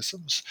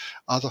microorganisms,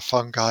 other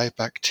fungi,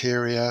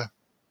 bacteria,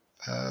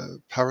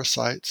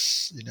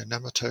 parasites,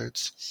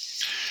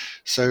 nematodes.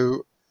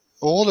 So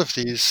all of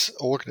these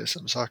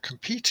organisms are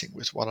competing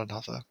with one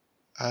another.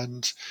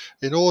 And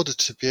in order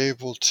to be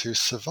able to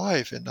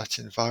survive in that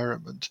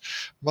environment,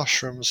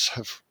 mushrooms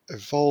have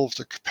evolved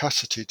the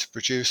capacity to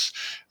produce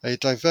a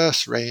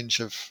diverse range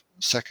of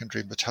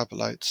secondary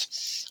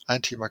metabolites,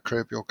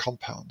 antimicrobial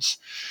compounds.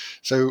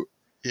 So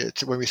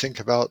when we think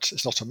about,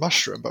 it's not a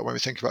mushroom, but when we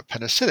think about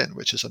penicillin,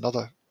 which is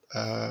another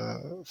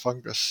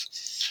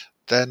fungus,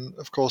 then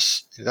of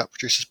course that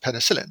produces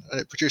penicillin, and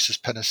it produces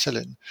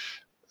penicillin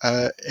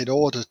in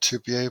order to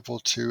be able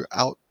to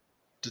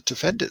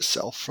defend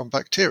itself from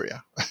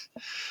bacteria.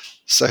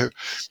 So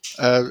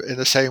in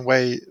the same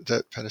way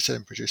that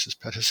penicillin produces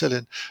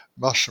penicillin,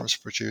 mushrooms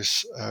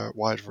produce a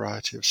wide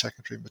variety of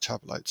secondary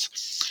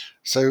metabolites.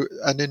 So,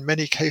 and in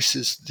many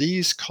cases,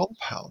 these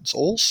compounds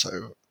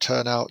also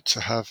turn out to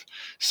have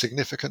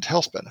significant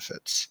health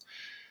benefits.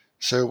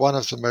 So one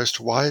of the most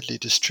widely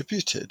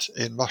distributed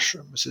in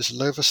mushrooms is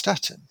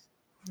lovastatin.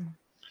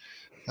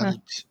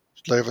 And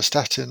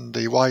lovastatin,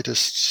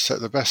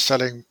 the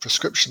best-selling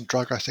prescription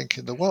drug, I think,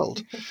 in the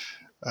world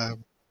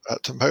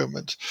at the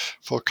moment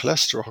for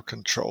cholesterol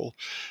control,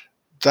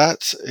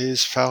 that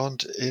is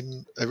found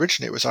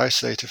originally it was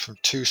isolated from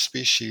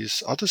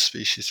other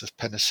species of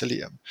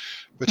penicillium,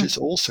 but it's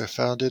also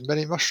found in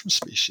many mushroom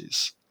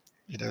species.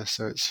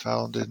 So it's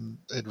found in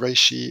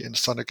reishi, in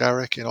sun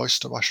agaric, in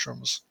oyster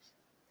mushrooms.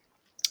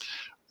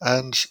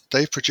 And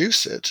they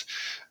produce it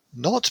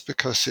not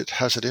because it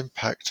has an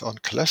impact on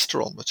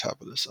cholesterol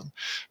metabolism,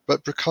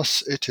 but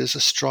because it is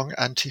a strong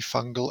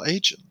antifungal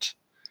agent.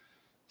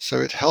 So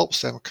it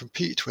helps them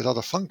compete with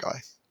other fungi.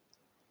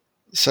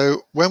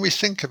 So when we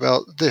think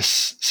about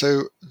this,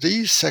 so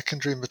these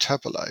secondary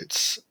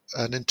metabolites,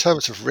 and in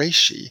terms of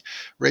reishi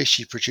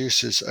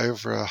produces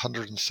over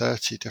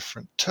 130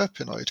 different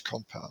terpenoid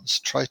compounds,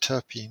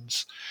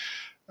 triterpenes,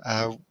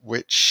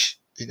 which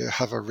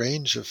have a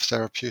range of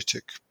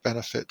therapeutic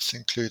benefits,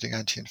 including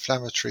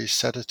anti-inflammatory,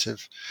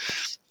 sedative,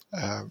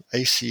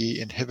 ACE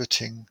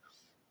inhibiting,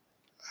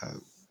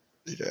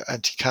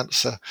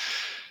 anti-cancer.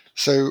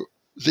 So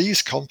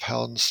these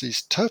compounds,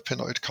 these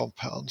terpenoid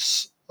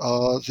compounds,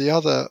 are the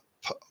other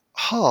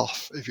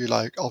half, if you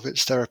like, of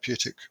its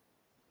therapeutic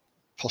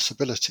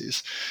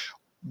possibilities.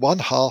 One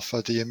half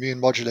are the immune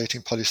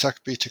modulating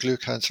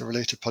beta-glucans and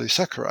related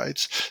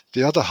polysaccharides.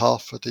 The other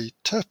half are the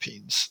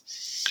terpenes,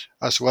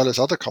 as well as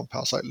other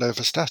compounds like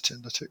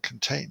lovastatin that it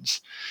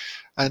contains.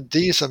 And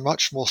these are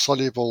much more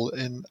soluble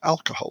in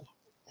alcohol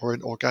or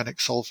in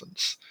organic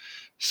solvents.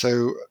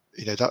 So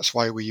that's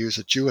why we use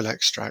a dual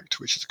extract,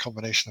 which is a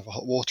combination of a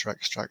hot water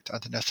extract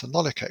and an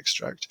ethanolic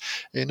extract,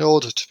 in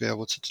order to be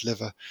able to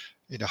deliver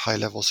high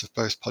levels of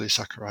both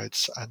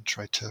polysaccharides and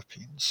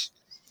triterpenes.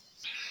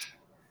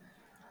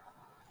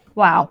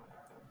 Wow.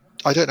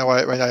 I don't know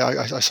why.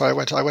 Sorry,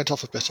 I went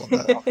off a bit on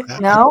that.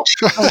 No.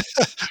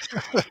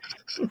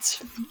 It's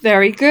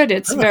very good.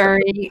 It's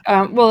very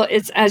well.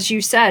 It's, as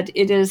you said,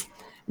 it is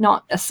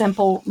not a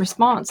simple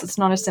response. It's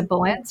not a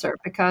simple answer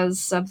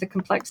because of the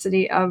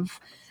complexity of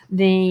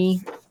the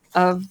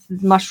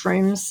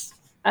mushrooms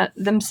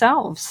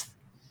themselves.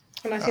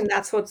 And I think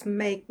that's what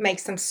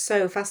makes them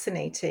so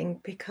fascinating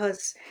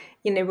because,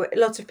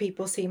 lots of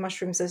people see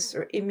mushrooms as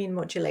sort of immune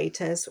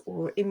modulators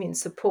or immune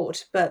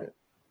support, but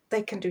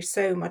they can do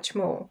so much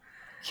more.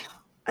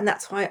 And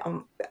that's why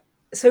I'm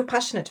so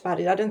passionate about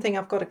it. I don't think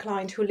I've got a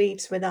client who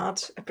leaves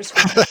without a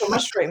prescription for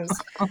mushrooms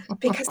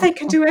because they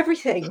can do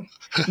everything.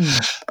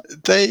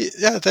 They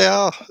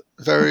are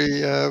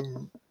very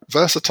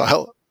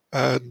versatile,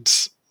 and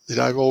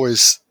I'm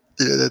always,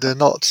 they're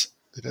not.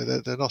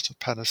 They're not a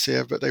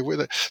panacea, but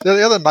the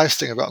other nice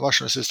thing about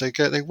mushrooms is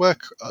they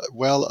work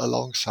well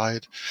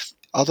alongside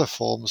other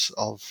forms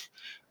of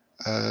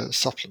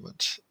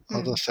supplement,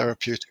 other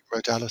therapeutic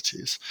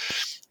modalities.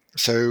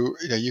 So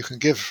you can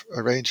give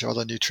a range of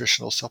other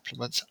nutritional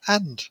supplements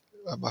and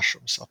a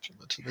mushroom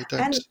supplement, and they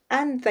don't.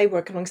 And they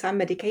work alongside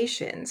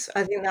medications.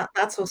 I think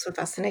that's also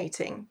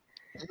fascinating.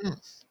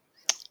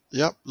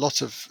 Yep,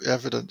 lots of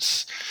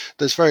evidence.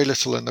 There's very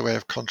little in the way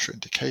of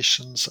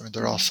contraindications. I mean,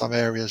 there are some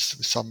areas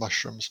with some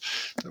mushrooms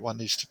that one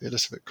needs to be a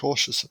little bit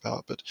cautious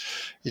about. But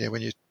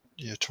when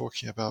you're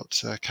talking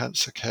about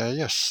cancer care,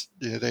 yes,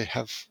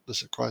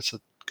 there's quite a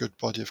good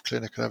body of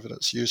clinical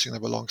evidence using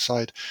them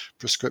alongside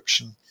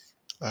prescription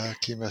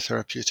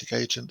chemotherapeutic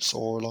agents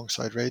or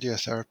alongside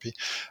radiotherapy,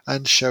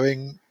 and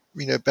showing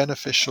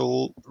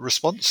beneficial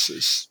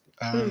responses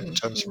in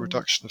terms of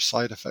reduction of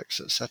side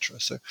effects, etc.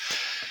 So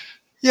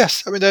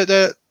yes, I mean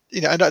they're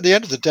and at the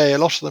end of the day, a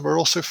lot of them are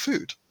also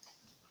food.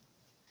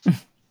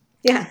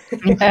 Yeah.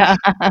 Yeah.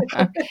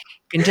 You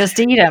can just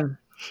eat them.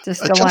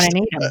 Just go on and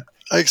eat them.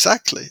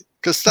 Exactly.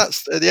 Because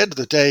that's at the end of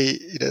the day,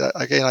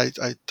 again,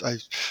 I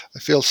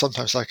feel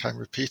sometimes like I'm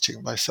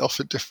repeating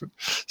myself in different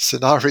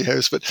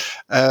scenarios, but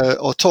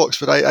or talks.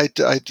 But I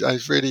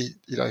really,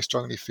 I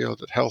strongly feel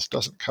that health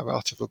doesn't come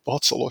out of a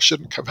bottle or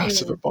shouldn't come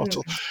out of a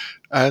bottle,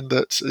 and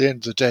that at the end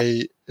of the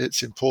day,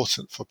 it's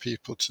important for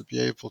people to be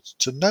able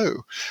to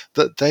know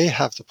that they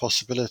have the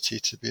possibility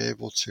to be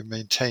able to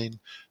maintain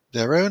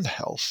their own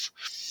health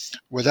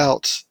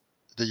without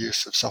the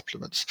use of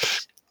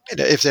supplements.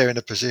 If they're in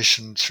a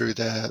position through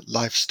their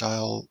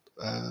lifestyle,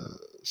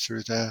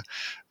 through their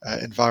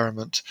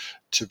environment,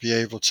 to be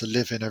able to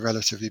live in a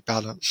relatively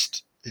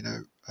balanced,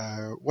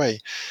 way.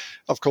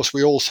 Of course,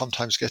 we all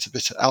sometimes get a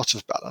bit out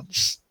of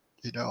balance.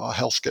 Our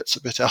health gets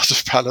a bit out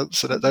of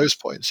balance, and at those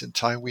points in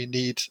time, we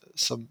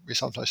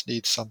sometimes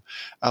need some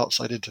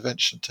outside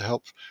intervention to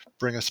help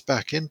bring us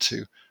back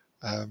into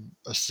a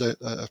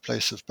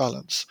place of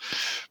balance.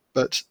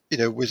 But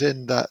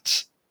within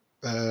that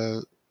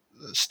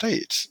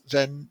state,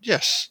 then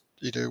yes,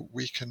 we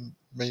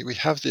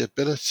have the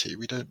ability.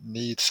 We don't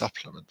need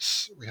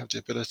supplements. We have the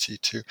ability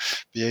to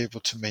be able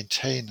to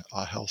maintain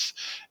our health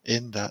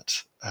in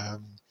that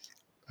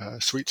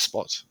sweet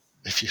spot,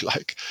 if you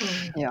like.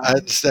 Yeah.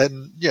 And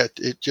then,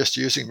 just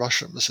using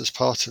mushrooms as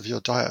part of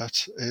your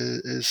diet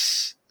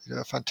is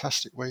a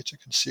fantastic way to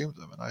consume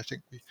them. And I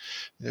think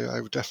I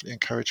would definitely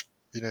encourage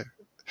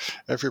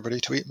everybody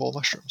to eat more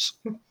mushrooms.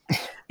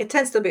 It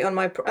tends to be on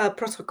my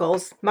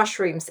protocols,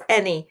 mushrooms,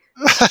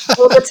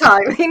 all the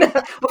time.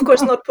 Of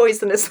course, not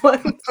poisonous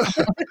ones.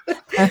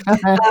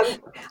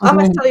 I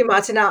must tell you,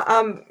 Martin,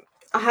 I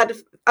had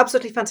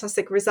absolutely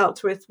fantastic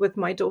results with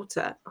my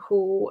daughter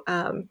who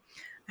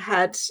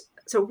had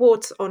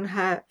warts on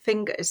her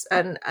fingers,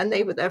 and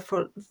they were there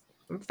for a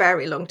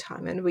very long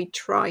time. And we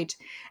tried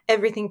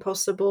everything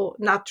possible,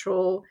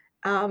 natural.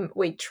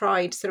 We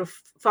tried sort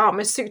of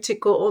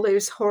pharmaceutical, all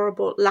those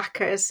horrible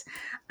lacquers.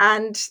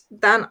 And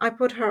then I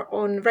put her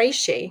on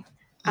reishi.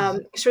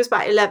 She was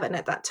about 11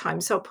 at that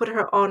time. So I put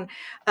her on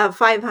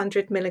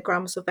 500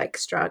 milligrams of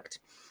extract.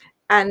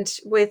 And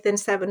within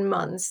 7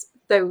 months,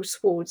 those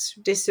warts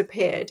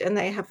disappeared and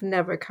they have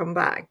never come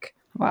back.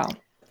 Wow.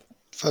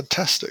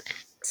 Fantastic.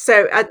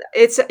 So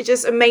it's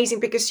just amazing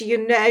because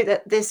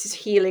that this is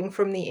healing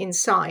from the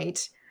inside.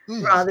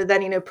 Rather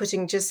than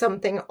putting just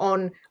something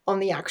on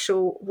the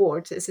actual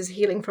wart. This is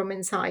healing from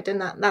inside,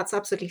 and that's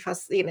absolutely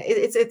fascinating.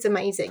 It's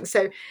amazing.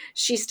 So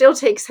she still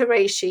takes her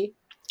reishi.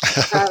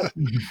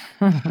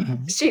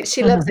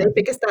 She loves it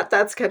because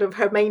that's kind of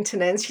her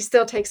maintenance. She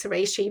still takes her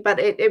reishi, but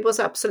it was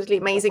absolutely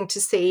amazing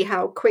to see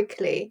how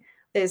quickly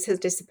this has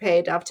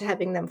disappeared after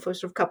having them for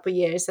sort of a couple of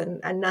years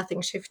and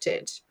nothing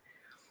shifted.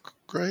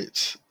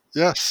 Great.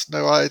 Yes.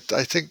 No, I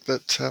think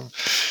that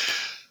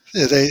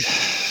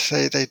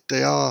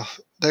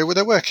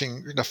they're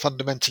working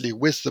fundamentally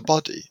with the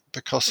body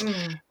because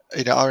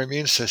our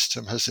immune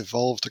system has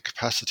evolved the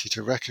capacity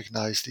to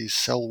recognize these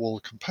cell wall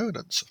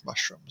components of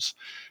mushrooms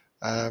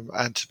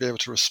and to be able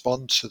to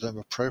respond to them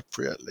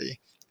appropriately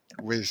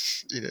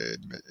with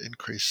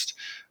increased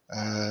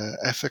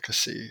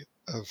efficacy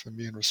of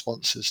immune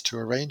responses to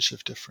a range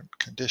of different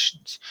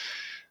conditions.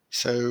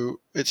 So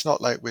it's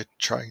not like we're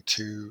trying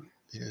to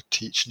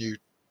teach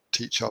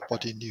our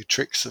body new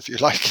tricks, if you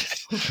like.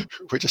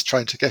 We're just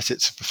trying to get it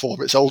to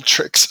perform its old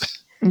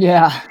tricks.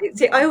 Yeah.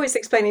 See, I always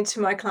explain it to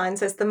my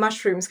clients as the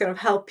mushrooms kind of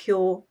help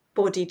your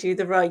body do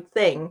the right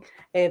thing.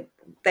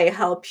 They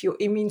help your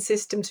immune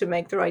system to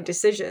make the right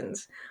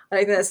decisions. I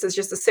think that's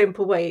just a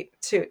simple way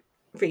to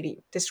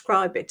really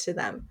describe it to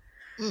them.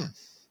 Mm.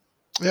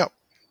 Yeah.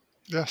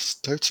 Yes,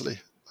 totally.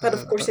 But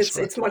of course, That's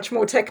right. it's much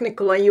more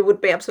technical, and you would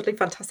be absolutely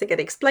fantastic at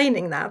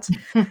explaining that.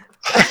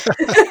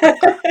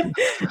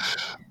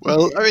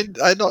 Well, I mean,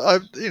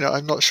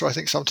 I'm not sure. I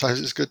think sometimes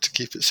it's good to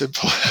keep it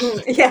simple.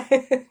 Yeah.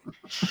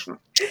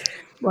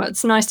 Well,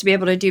 it's nice to be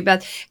able to do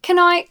both. Can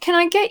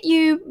I get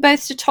you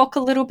both to talk a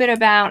little bit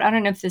about, I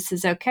don't know if this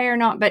is okay or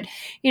not, but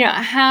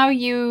how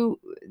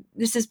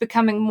this is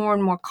becoming more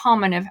and more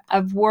common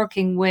of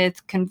working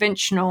with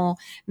conventional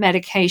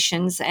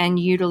medications and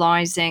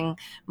utilizing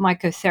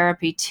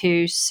mycotherapy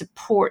to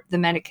support the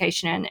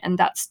medication, and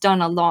that's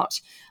done a lot,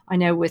 I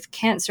know, with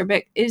cancer.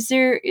 But is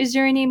there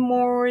any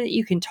more that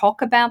you can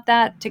talk about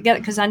that together?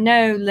 Because I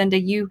know, Linda,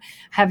 you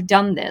have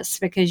done this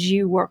because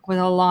you work with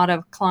a lot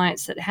of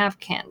clients that have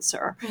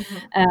cancer.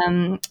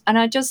 Mm-hmm. And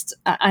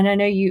I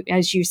know you,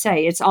 as you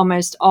say, it's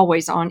almost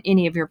always on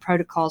any of your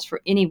protocols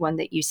for anyone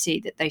that you see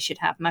that they should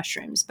have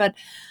mushrooms. But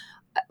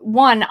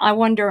one, I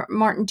wonder,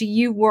 Martin, do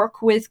you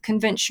work with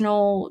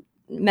conventional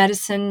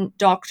medicine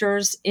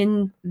doctors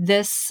in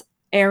this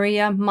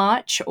area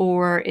much,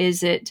 or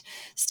is it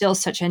still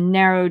such a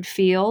narrowed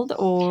field?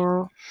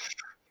 Or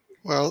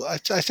Well, I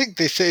think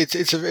they say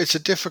it's a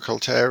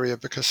difficult area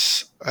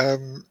because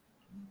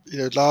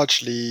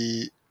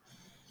largely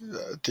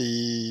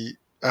the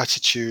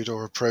attitude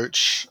or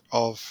approach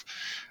of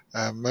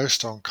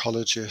most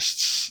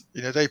oncologists,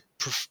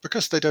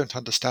 because they don't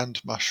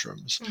understand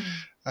mushrooms,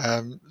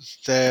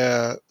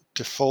 their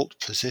default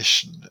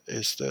position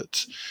is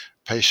that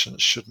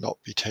patients should not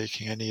be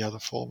taking any other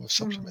form of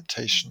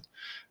supplementation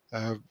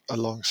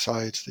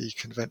alongside the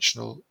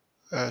conventional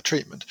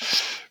treatment,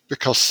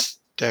 because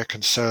they're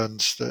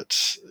concerned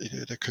that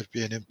there could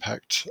be an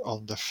impact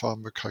on the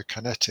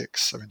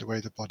pharmacokinetics, I mean, the way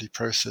the body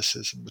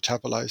processes and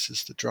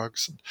metabolizes the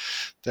drugs, and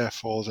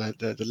therefore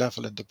the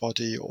level in the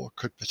body, or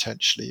could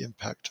potentially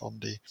impact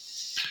on the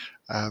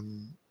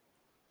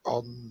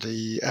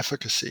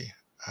efficacy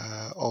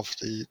of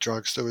the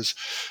drugs. There was,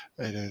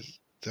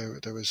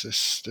 there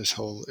was this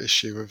whole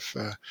issue of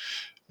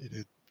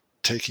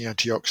taking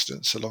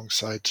antioxidants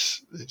alongside,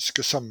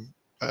 because some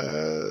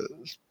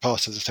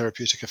part of the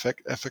therapeutic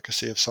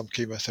efficacy of some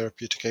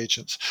chemotherapeutic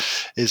agents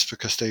is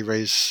because they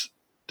raise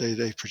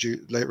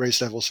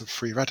levels of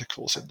free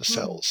radicals in the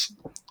cells.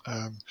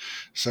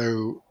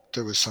 So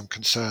there was some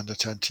concern that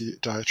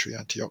dietary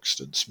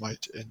antioxidants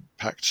might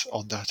impact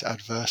on that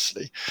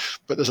adversely,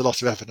 but there's a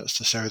lot of evidence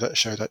to show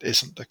that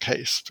isn't the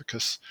case,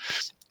 because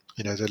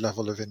the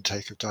level of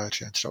intake of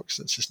dietary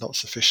antioxidants is not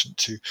sufficient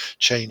to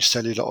change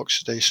cellular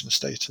oxidation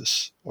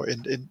status, or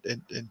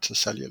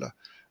intercellular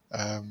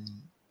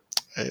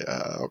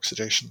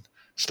oxidation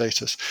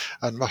status.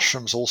 And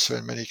mushrooms also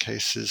in many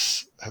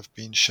cases have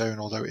been shown,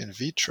 although in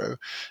vitro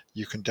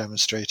you can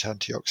demonstrate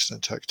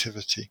antioxidant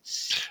activity,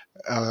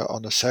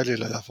 on a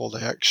cellular level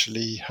they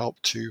actually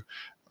help to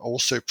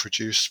also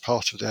produce,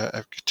 part of their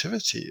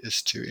activity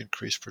is to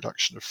increase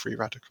production of free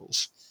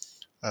radicals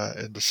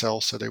in the cell,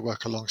 so they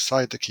work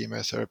alongside the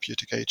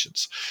chemotherapeutic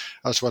agents,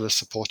 as well as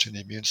supporting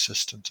the immune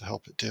system to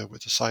help it deal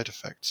with the side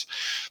effects.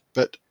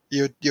 But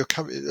a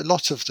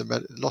lot of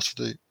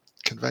the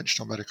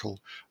conventional medical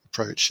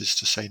approach is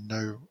to say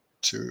no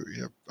to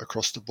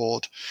across the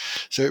board.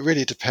 So it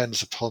really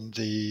depends upon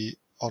the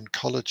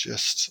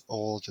oncologist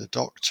or the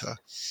doctor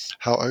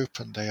how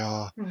open they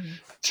are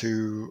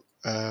to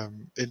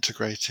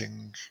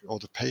integrating, or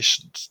the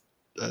patient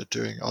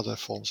taking other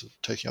forms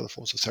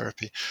of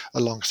therapy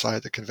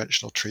alongside the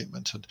conventional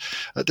treatment. And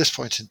at this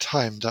point in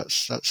time,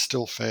 that's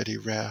still fairly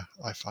rare,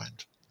 I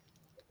find.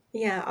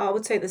 Yeah, I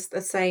would say this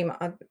the same.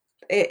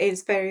 It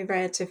is very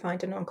rare to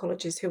find an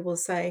oncologist who will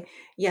say,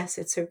 yes,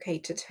 it's okay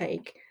to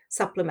take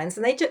supplements.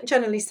 And they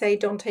generally say,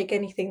 don't take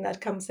anything that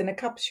comes in a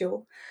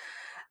capsule.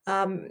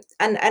 And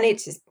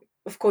it is,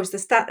 of course,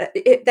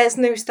 there's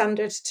no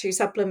standard to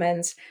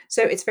supplements.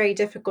 So it's very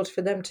difficult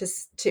for them to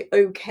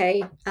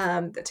okay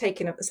the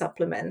taking of the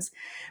supplements.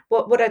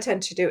 What I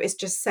tend to do is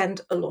just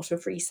send a lot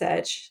of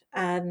research.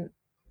 A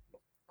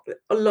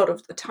lot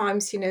of the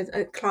times,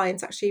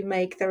 clients actually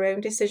make their own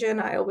decision.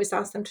 I always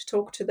ask them to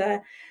talk to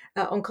their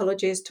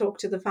oncologist, talk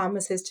to the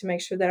pharmacist to make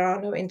sure there are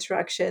no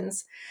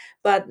interactions.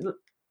 But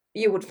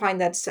you would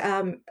find that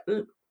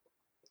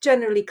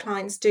generally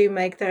clients do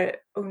make their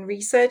own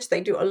research. They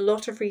do a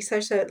lot of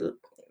research. So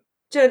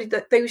generally,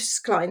 those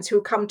clients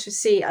who come to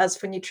see us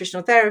for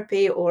nutritional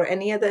therapy or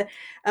any other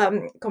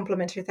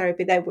complementary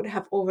therapy, they would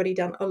have already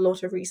done a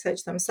lot of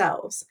research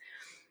themselves.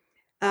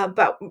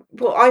 But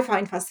what I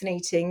find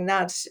fascinating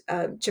that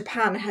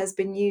Japan has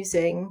been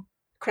using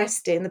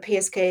Crestin, the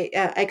PSK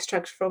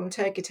extract from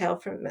turkey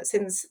tail,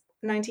 since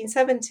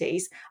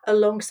 1970s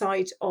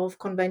alongside of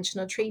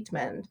conventional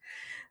treatment.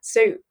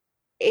 So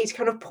it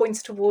kind of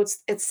points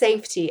towards its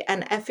safety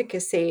and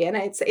efficacy, and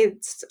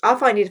it's I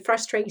find it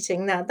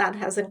frustrating that that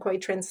hasn't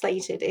quite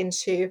translated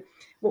into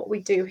what we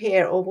do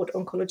here or what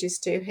oncologists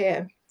do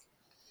here.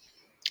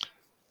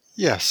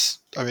 Yes,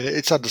 I mean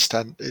it's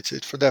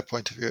it's from their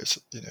point of view. It's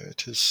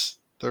it is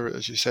there,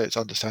 as you say, it's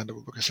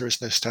understandable because there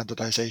is no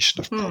standardization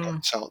of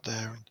products out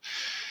there,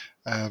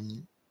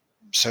 and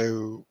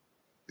so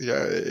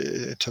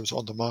in terms of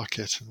on the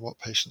market and what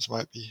patients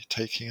might be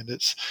taking, and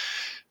it's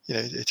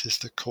it is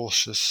the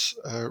cautious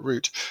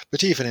route.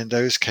 But even in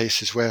those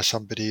cases where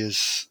somebody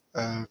is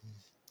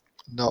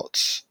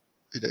not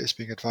is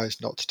being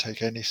advised not to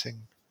take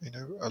anything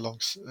along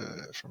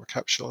from a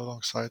capsule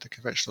alongside the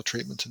conventional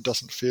treatment and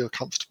doesn't feel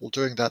comfortable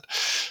doing that,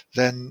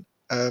 then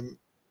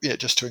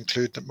just to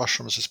include the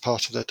mushrooms as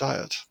part of their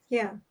diet.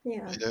 Yeah,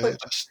 yeah.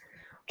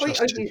 Or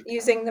Just to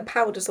using the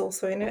powders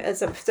also,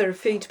 as a sort of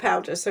food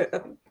powder, so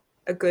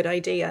a good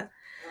idea.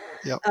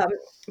 yeah.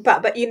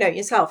 But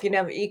yourself,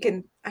 you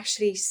can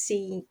actually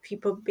see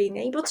people being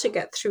able to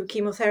get through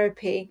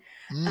chemotherapy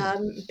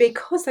Mm.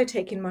 because they're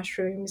taking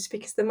mushrooms,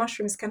 because the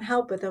mushrooms can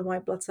help with the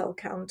white blood cell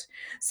count.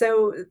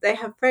 So they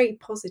have very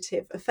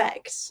positive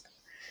effects.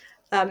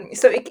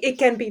 So it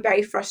can be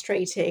very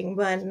frustrating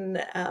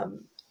when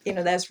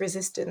there's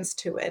resistance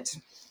to it.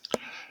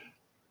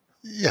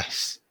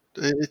 Yes,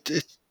 it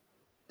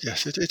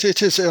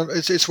is.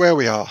 It's where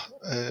we are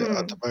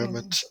at the Mm, mm.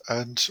 moment,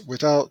 and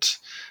without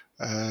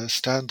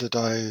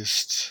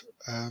standardized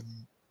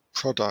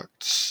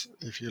products,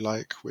 if you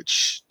like,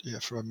 which,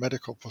 from a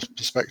medical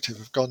perspective,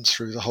 have gone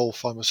through the whole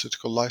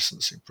pharmaceutical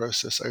licensing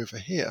process over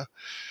here,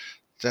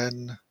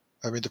 then,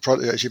 I mean,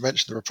 as you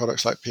mentioned, there are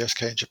products like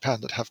PSK in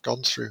Japan that have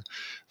gone through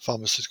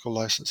pharmaceutical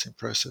licensing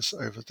process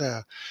over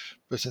there.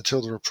 But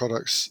until there are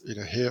products,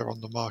 here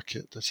on the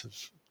market that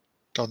have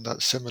done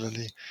that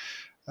similarly,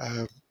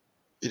 um,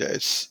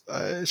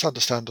 it's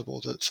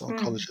understandable that Mm,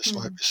 oncologists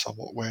might mm. be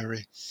somewhat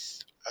wary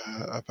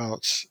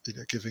about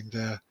giving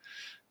their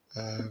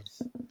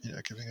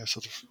giving a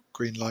sort of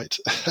green light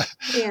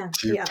Yeah,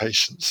 to yeah,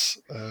 patients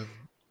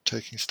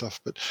taking stuff.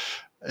 But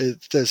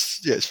it's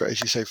very, as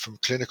you say, from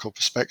clinical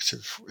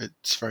perspective,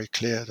 it's very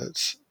clear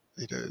that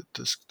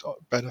there's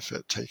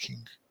benefit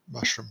taking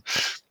mushroom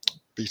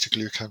beta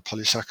glucan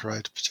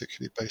polysaccharide,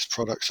 particularly based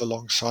products,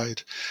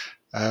 alongside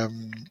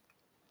um,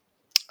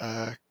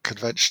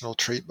 conventional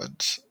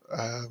treatment,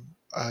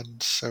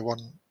 and so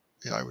on.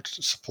 I would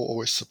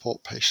always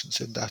support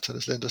patients in that. And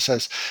as Linda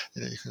says,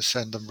 you can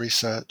send them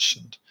research,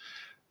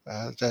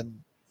 and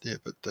then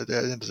but at the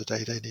end of the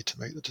day, they need to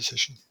make the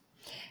decision.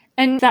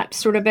 And that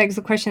sort of begs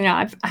the question.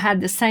 I've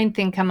had the same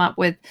thing come up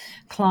with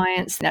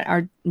clients that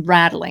are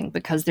rattling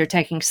because they're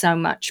taking so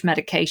much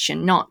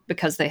medication, not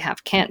because they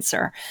have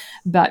cancer,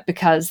 but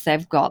because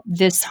they've got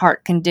this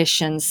heart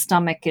condition,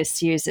 stomach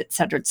issues, et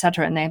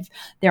cetera, and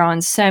they're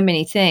on so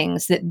many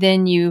things that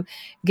then you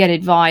get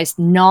advised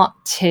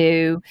not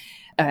to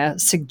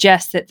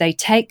suggest that they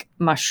take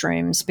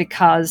mushrooms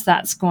because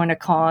that's going to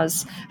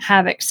cause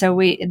havoc.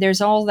 So there's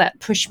all that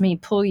push me,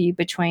 pull you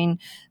between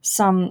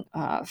some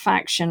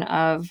faction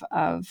of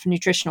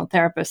nutritional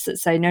therapists that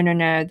say, no,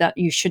 that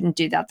you shouldn't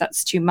do that.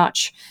 That's too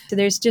much. So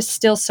there's just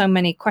still so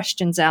many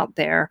questions out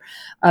there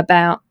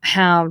about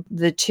how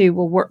the two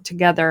will work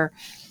together.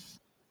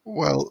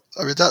 Well,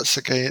 I mean, that's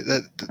again,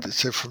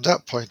 so from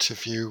that point of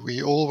view,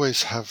 we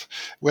always have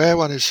where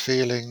one is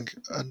feeling,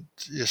 and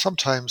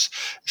sometimes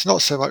it's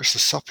not so much the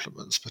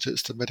supplements, but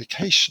it's the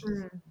medication.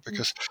 Mm, mm.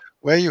 Because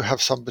where you have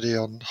somebody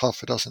on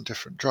half a dozen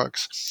different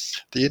drugs,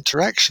 the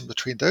interaction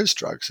between those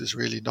drugs is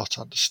really not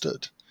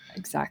understood.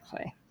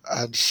 Exactly.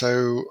 And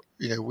so,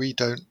 we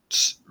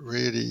don't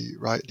really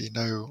rightly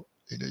know,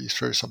 you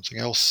throw something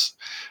else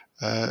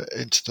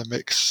into the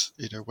mix,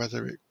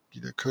 whether it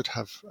could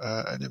have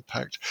an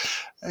impact,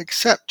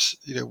 except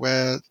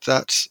where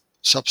that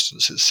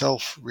substance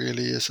itself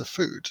really is a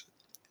food.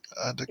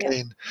 And Yeah,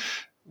 again,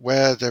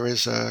 where there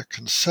is a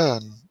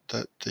concern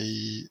that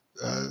the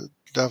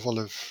level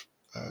of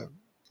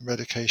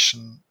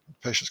medication,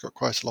 patients got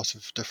quite a lot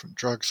of different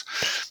drugs,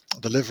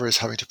 the liver is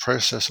having to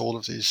process all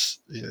of these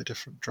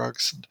different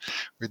drugs, and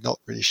we're not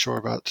really sure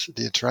about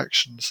the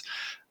interactions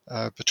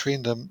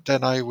between them,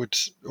 then I would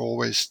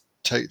always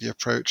take the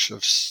approach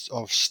of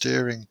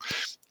steering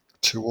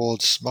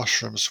towards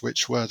mushrooms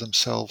which were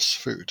themselves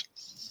food.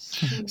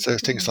 mm, So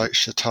things mm, like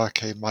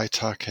shiitake,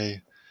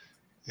 maitake,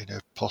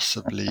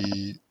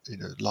 possibly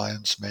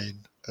lion's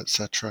mane,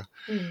 etc.,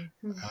 mm,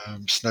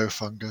 mm. snow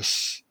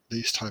fungus,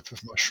 these type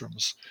of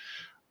mushrooms,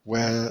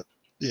 where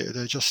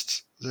they're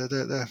just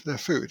they're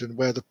food, and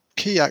where the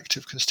key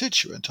active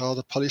constituent are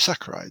the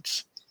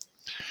polysaccharides,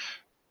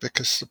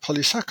 because the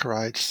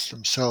polysaccharides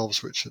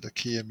themselves, which are the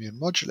key immune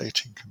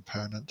modulating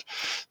component,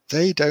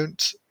 they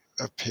don't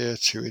appear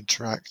to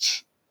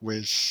interact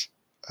with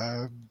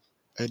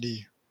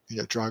any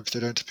drugs. They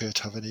don't appear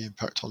to have any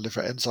impact on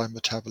liver enzyme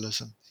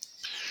metabolism.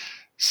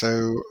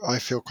 So I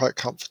feel quite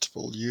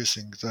comfortable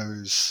using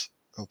those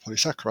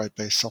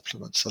polysaccharide-based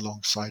supplements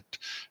alongside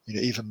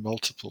even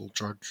multiple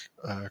drug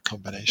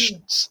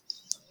combinations.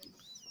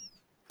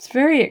 It's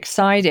very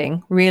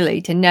exciting, really,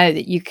 to know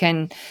that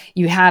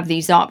you have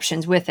these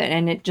options with it.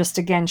 And it just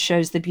again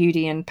shows the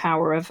beauty and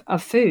power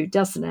of food,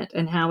 doesn't it?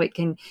 And how it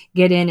can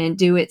get in and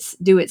do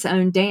its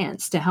own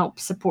dance to help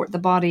support the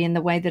body in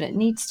the way that it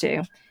needs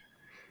to.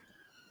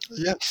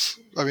 Yes,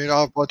 I mean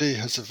our body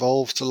has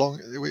evolved along.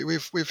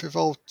 We've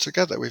evolved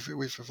together.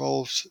 We've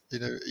evolved,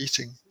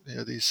 eating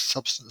these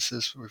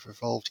substances. We've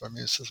evolved. Our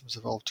immune systems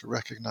evolved to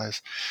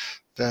recognize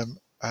them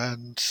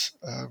and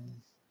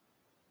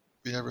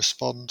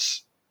respond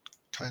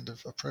kind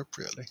of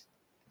appropriately.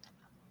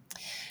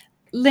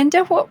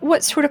 Linda,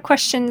 what sort of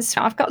questions?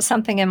 I've got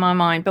something in my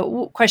mind, but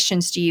what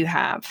questions do you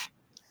have?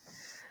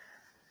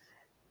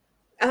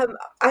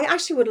 I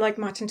actually would like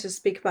Martin to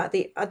speak about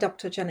the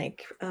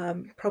adaptogenic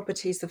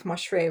properties of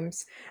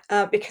mushrooms,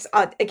 because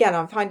again,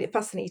 I find it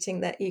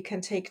fascinating that you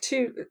can take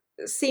two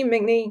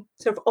seemingly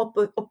sort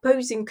of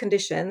opposing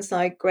conditions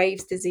like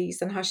Graves' disease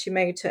and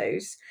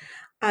Hashimoto's,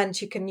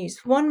 and you can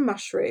use one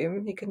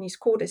mushroom, you can use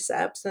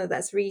cordyceps. So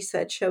that's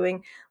research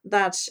showing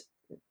that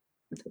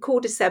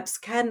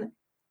cordyceps can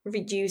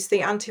reduce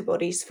the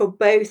antibodies for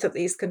both of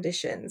these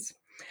conditions.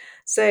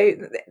 So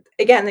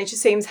again, it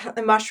just seems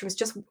the mushrooms,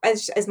 just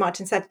as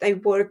Martin said, they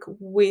work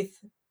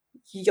with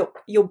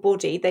your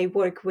body. They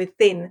work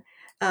within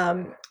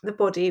the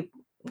body,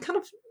 kind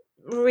of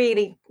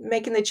really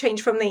making the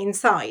change from the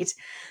inside.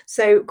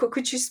 So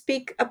could you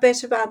speak a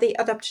bit about the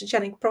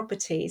adaptogenic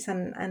properties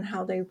and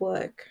how they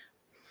work?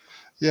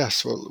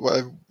 Yes,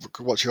 well,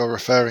 what you're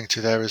referring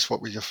to there is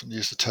what we often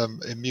use the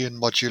term immune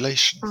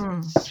modulation,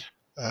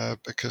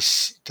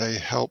 because they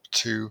help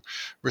to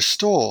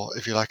restore,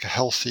 if you like, a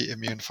healthy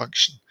immune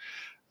function.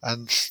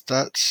 And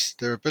that's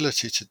their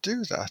ability to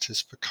do that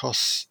is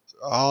because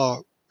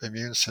our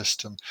immune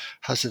system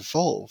has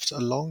evolved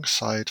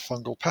alongside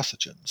fungal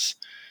pathogens.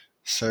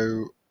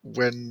 So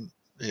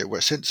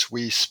since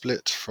we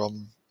split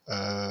from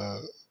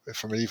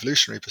an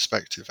evolutionary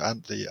perspective,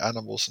 and the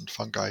animals and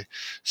fungi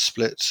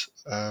split,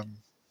 I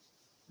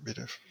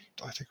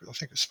think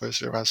it's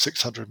supposedly around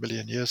 600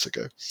 million years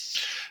ago,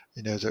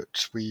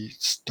 that we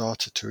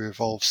started to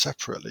evolve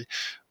separately.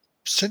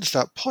 Since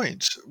that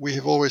point, we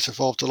have always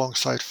evolved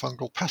alongside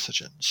fungal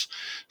pathogens.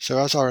 So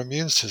as our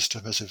immune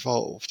system has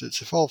evolved,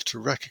 it's evolved to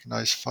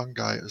recognize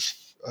fungi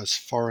as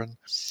foreign,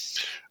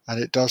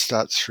 and it does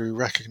that through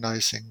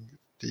recognizing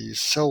the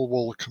cell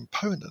wall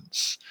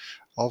components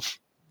of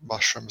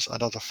mushrooms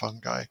and other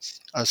fungi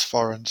as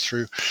foreign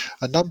through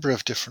a number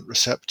of different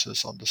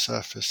receptors on the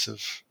surface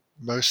of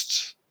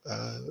most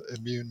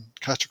immune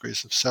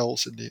categories of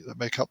cells that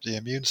make up the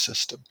immune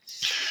system.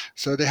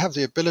 So they have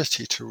the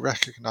ability to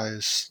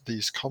recognize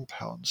these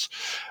compounds,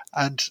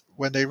 and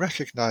when they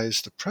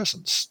recognize the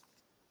presence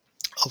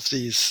of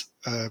these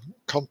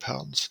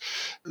compounds,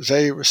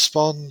 they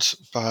respond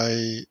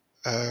by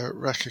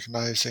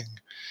recognizing.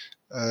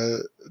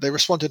 They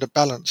respond in a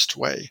balanced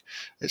way.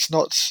 It's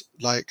not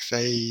like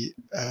the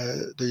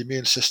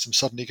immune system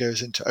suddenly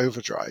goes into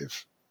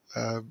overdrive.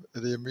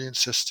 The immune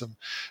system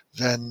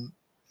then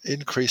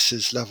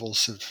increases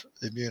levels of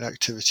immune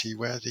activity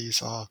where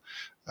these are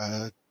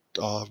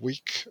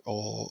weak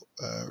or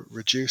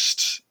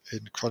reduced in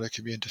chronic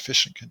immune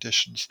deficient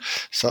conditions,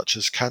 such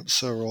as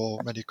cancer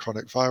or many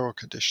chronic viral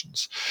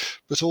conditions,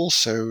 but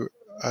also,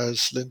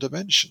 as Linda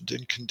mentioned,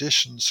 in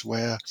conditions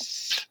where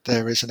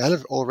there is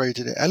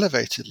already an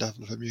elevated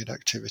level of immune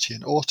activity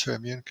in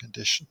autoimmune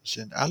conditions,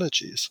 in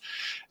allergies.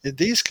 In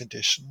these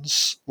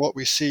conditions, what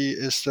we see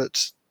is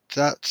that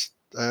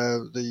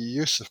the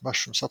use of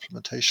mushroom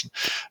supplementation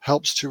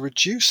helps to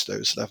reduce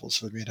those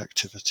levels of immune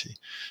activity.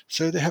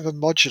 So they have a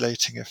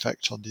modulating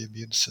effect on the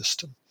immune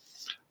system.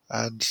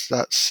 And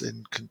that's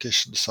in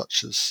conditions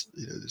such as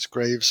there's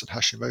Graves and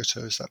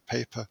Hashimoto's, that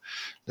paper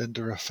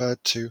Linda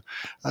referred to,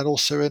 and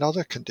also in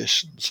other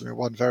conditions. I mean,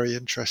 one very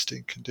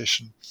interesting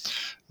condition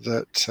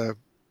that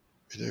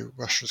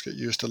mushrooms get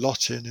used a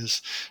lot in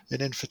is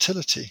in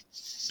infertility,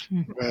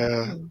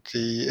 where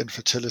the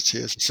infertility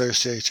is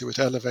associated with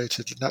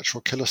elevated natural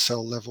killer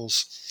cell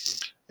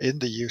levels in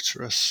the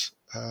uterus,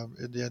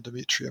 in the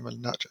endometrium,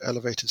 and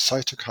elevated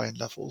cytokine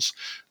levels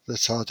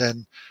that are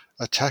then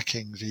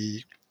attacking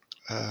the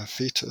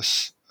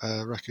fetus,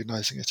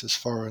 recognizing it as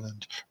foreign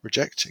and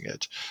rejecting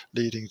it,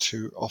 leading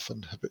to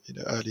often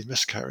early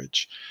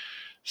miscarriage.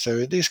 So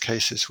in these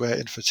cases where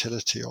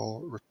infertility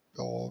or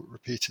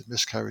repeated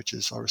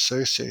miscarriages are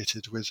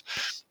associated with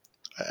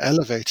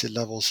elevated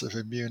levels of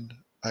immune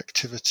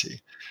activity,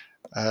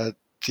 the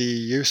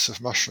use of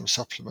mushroom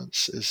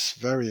supplements is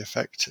very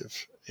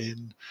effective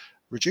in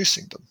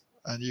reducing them.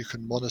 And you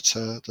can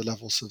monitor the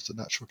levels of the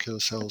natural killer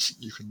cells,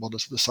 you can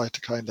monitor the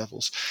cytokine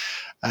levels,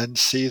 and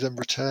see them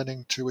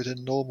returning to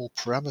within normal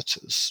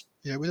parameters,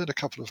 within a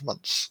couple of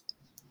months.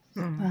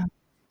 Mm.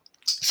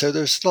 So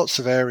there's lots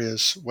of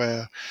areas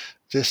where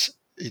this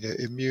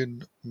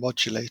immune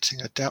modulating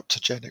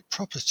adaptogenic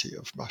property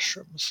of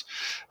mushrooms,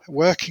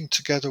 working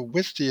together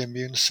with the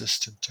immune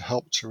system to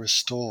help to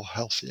restore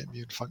healthy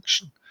immune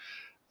function,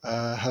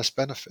 has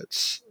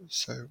benefits.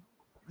 So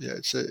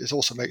it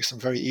also makes them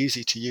very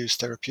easy to use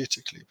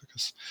therapeutically,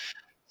 because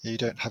you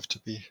don't have to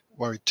be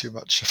worried too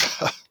much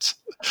about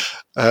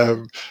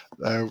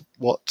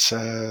what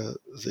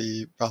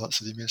the balance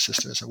of the immune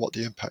system is and what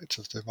the impact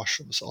of the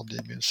mushrooms on the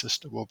immune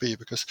system will be,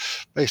 because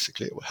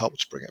basically it will help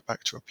to bring it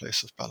back to a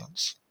place of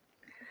balance.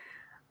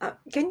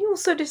 Can you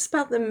also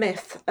dispel the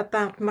myth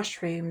about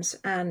mushrooms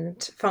and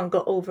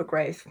fungal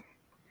overgrowth?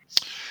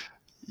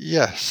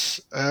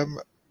 Yes,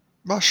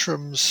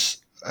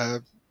 mushrooms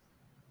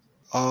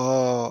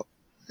are,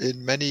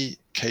 in many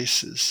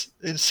cases,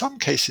 in some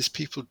cases,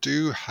 people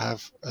do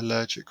have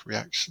allergic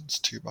reactions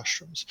to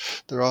mushrooms.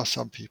 There are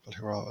some people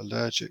who are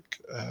allergic,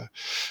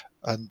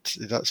 and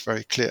that's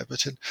very clear.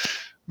 But in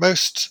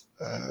most,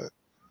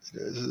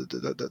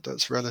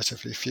 that's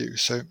relatively few.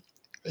 So,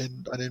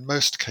 in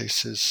most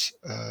cases,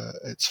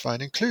 it's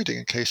fine, including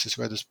in cases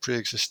where there's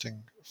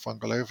pre-existing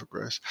fungal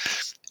overgrowth,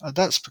 and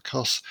that's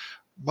because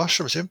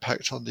mushrooms'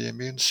 impact on the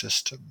immune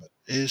system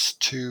is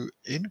to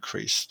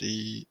increase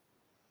the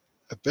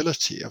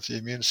ability of the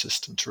immune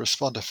system to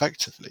respond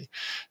effectively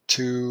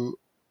to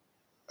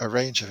a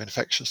range of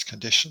infectious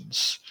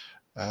conditions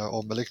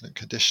or malignant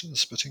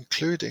conditions, but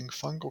including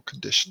fungal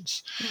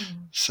conditions.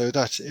 So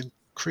that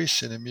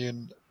increase in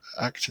immune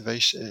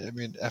activation,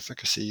 immune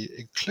efficacy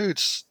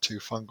includes two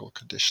fungal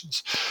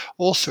conditions.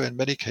 Also, in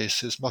many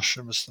cases,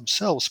 mushrooms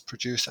themselves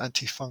produce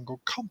antifungal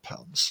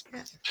compounds.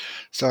 Yeah.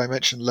 So I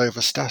mentioned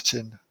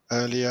lovastatin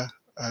earlier,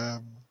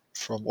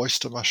 from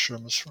oyster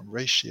mushrooms, from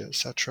reishi,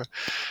 etc.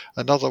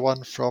 Another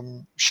one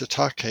from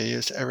shiitake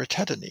is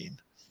erythedinine,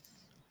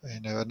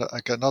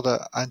 another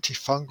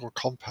antifungal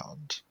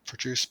compound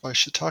produced by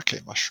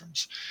shiitake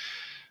mushrooms.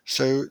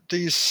 So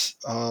these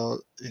are,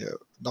 there are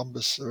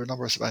numbers of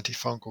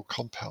antifungal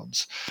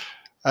compounds.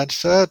 And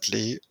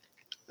thirdly,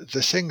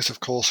 the things, of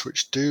course,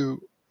 which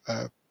do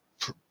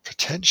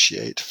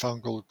potentiate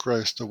fungal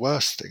growth, the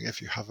worst thing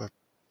if you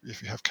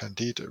have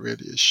candida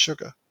really is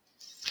sugar.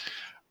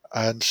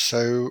 And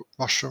so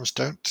mushrooms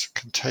don't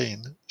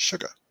contain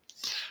sugar,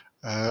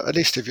 at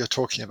least if you're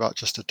talking about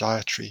just a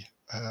dietary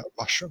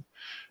mushroom.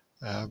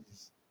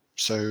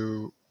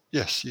 So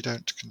yes, they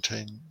don't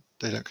contain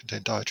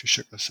dietary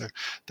sugar, so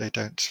they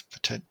don't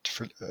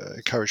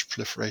encourage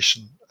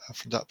proliferation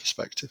from that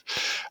perspective.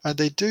 And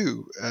they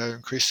do,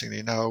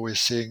 increasingly now we're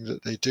seeing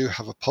that they do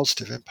have a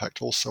positive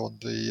impact also on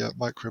the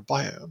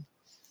microbiome.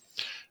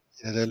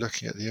 They're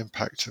looking at the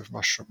impact of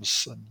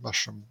mushrooms and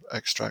mushroom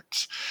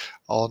extracts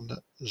on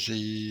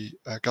the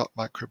gut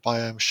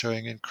microbiome,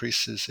 showing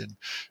increases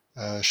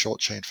in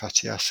short-chain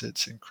fatty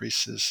acids,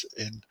 increases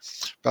in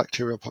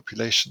bacterial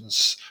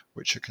populations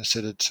which are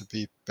considered to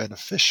be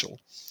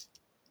beneficial,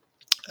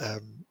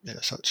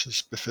 such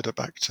as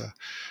Bifidobacter,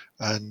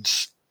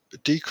 and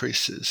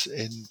decreases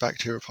in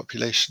bacterial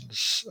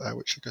populations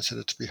which are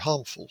considered to be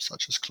harmful,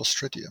 such as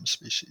Clostridium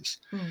species.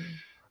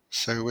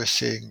 So we're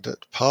seeing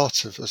that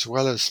part of, as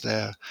well as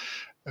their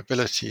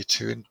ability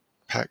to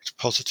impact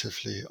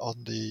positively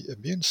on the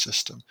immune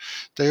system,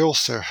 they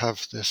also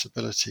have this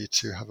ability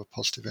to have a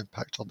positive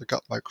impact on the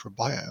gut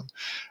microbiome,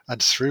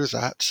 and through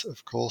that,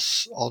 of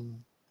course,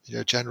 on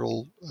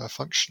general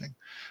functioning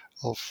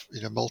of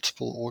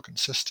multiple organ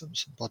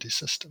systems and body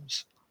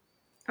systems.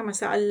 I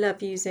must say, I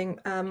love using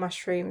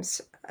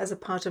mushrooms as a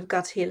part of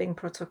gut healing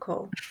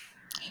protocol.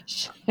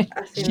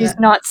 She's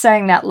not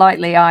saying that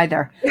lightly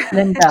either,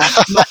 Linda.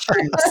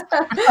 Mushrooms.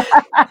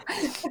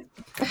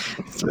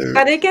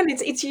 But again,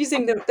 it's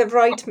using the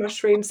right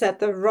mushrooms at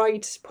the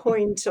right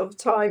point of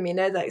time,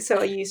 so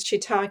I use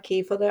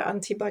shiitake for the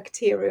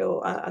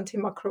antibacterial,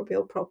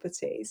 antimicrobial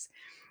properties.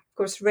 Of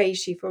course,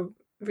 reishi for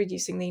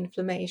reducing the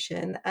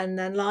inflammation, and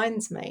then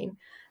lion's mane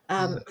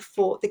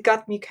for the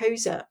gut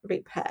mucosa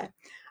repair.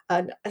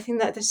 And I think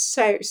that is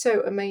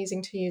so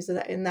amazing to use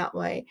that in that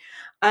way.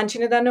 And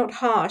they're not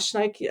harsh.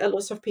 Like a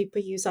lot of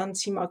people use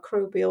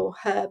antimicrobial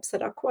herbs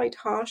that are quite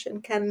harsh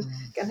and can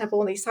have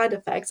all these side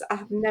effects. I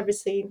have never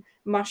seen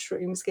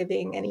mushrooms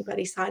giving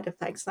anybody side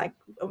effects like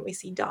when we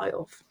see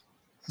die-off.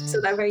 So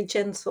they're very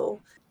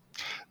gentle.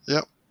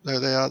 Yeah, no,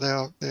 they are.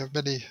 They have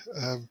many.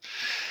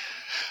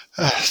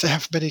 They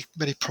have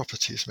many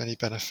properties, many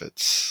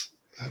benefits,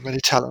 many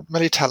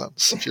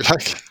talents, if you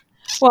like.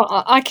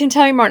 Well, I can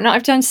tell you, Martin,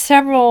 I've done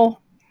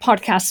several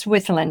podcasts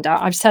with Linda.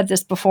 I've said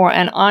this before,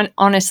 and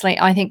honestly,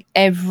 I think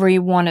every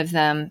one of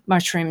them,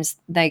 mushrooms,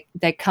 they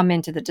come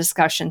into the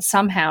discussion.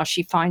 Somehow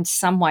she finds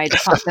some way to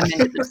put them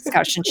into the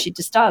discussion. She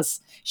just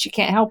does. She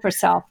can't help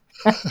herself.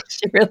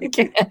 She really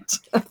can't.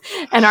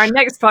 And our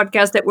next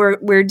podcast that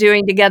we're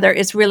doing together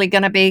is really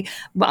going to be,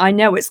 I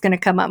know it's going to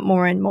come up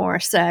more and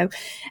more. So,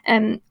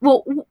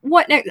 well,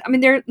 what next? I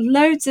mean, there are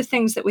loads of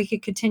things that we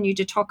could continue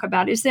to talk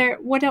about. Is there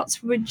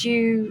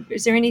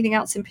anything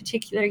else in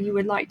particular you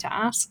would like to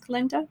ask,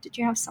 Linda? Did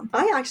you have something?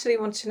 I actually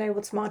want to know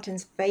what's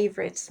Martin's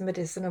favorite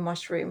medicinal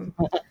mushroom.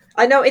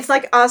 I know it's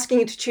like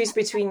asking you to choose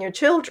between your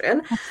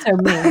children. So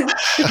mean.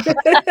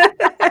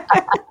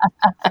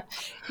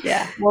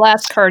 Yeah, we'll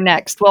ask her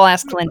next. We'll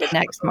ask Linda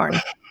next,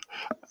 Martin.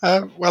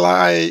 Well,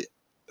 I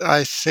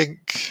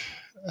think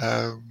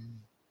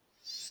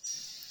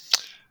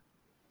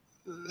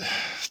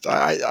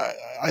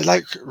I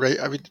like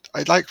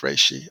I like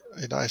reishi.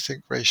 I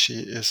think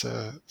reishi is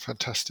a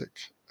fantastic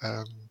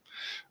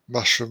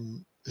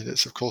mushroom.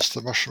 It's of course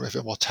the mushroom of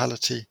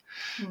immortality,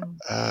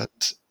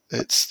 and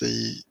it's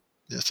the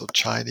sort of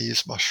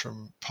Chinese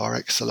mushroom par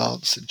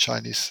excellence in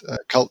Chinese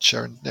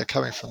culture. And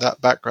coming from that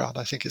background,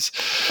 I think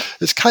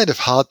it's kind of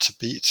hard to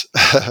beat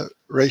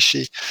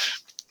reishi.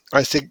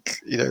 I think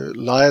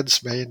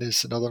lion's mane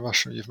is another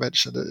mushroom you've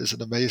mentioned that is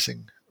an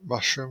amazing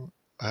mushroom,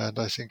 and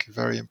I think a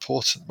very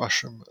important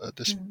mushroom at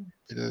this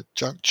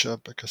juncture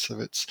because of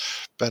its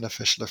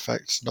beneficial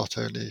effects not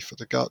only for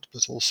the gut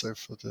but also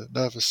for the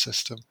nervous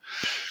system.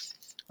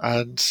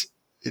 And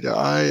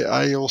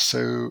I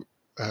also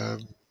I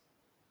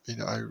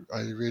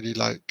really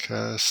like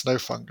snow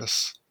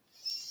fungus.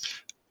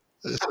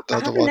 It's I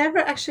another have one. never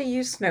actually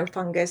used snow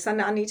fungus,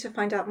 and I need to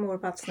find out more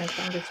about snow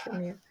fungus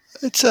from you.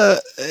 It's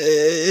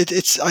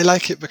I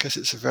like it because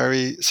it's a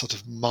very sort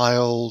of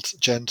mild,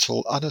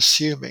 gentle,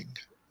 unassuming.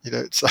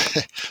 It's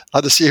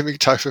unassuming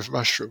type of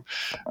mushroom.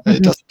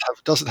 It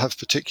doesn't have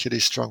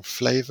particularly strong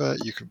flavor.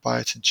 You can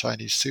buy it in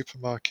Chinese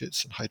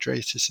supermarkets and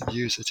hydrate it and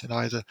use it in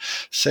either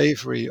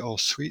savory or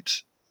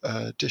sweet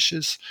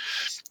dishes.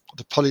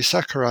 The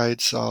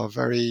polysaccharides are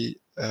very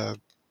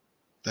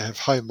they have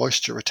high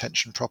moisture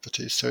retention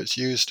properties, so it's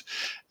used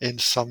in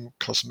some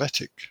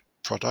cosmetic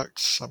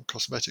products. Some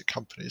cosmetic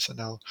companies are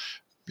now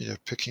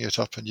picking it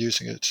up and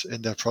using it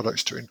in their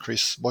products to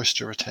increase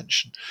moisture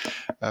retention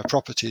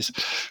properties.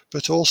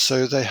 But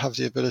also they have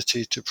the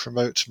ability to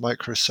promote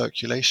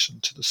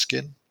microcirculation to the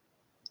skin.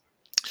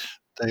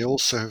 They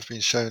also have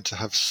been shown to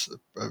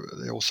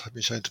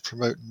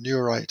promote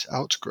neurite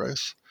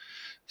outgrowth.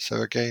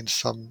 So again,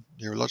 some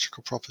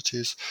neurological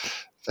properties.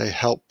 They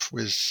help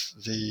with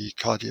the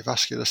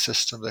cardiovascular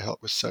system. They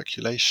help with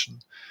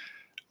circulation.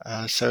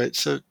 So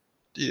it's a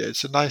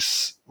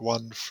nice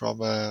one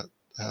from a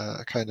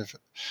kind of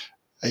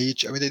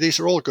age. I mean, these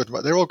are all good.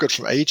 They're all good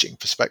from aging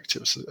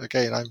perspectives.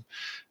 Again, I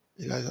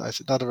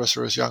think none of us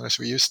are as young as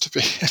we used to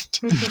be.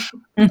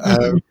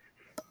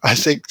 I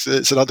think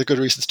it's another good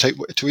reason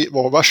to eat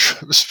more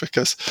mushrooms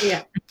because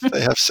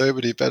they have so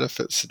many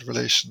benefits in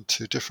relation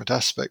to different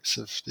aspects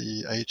of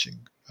the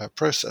aging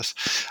process.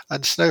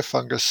 And snow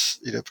fungus,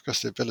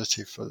 because the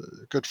ability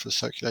good for the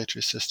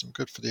circulatory system,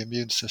 good for the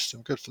immune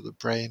system, good for the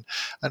brain,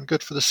 and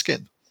good for the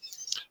skin.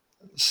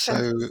 So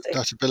Fantastic.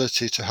 that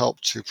ability to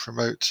help to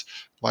promote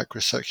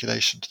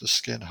microcirculation to the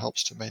skin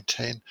helps to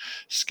maintain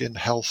skin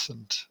health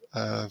and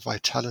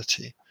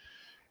vitality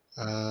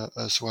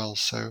as well.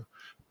 So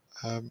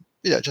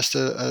just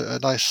a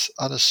nice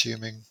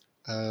unassuming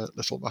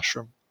little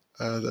mushroom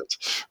that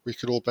we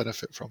could all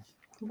benefit from.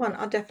 One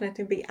I'll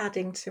definitely be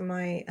adding to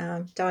my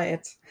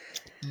diet.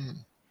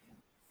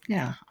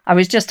 Yeah, I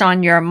was just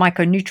on your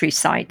micronutri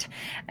site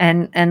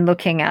and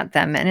looking at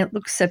them, and it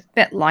looks a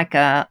bit like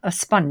a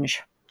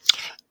sponge.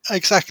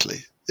 Exactly.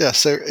 Yeah.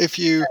 So if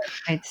you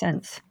Made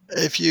sense.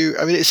 I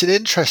mean, it's an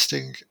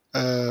interesting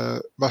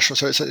mushroom.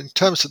 So it's in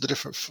terms of the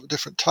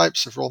different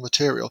types of raw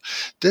material.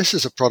 This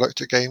is a product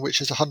again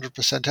which is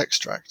 100%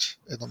 extract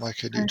in the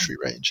micronutri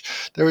range.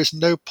 There is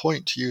no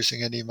point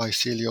using any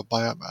mycelial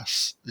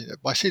biomass.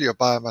 Mycelial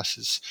biomass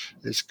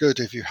is good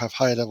if you have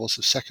high levels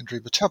of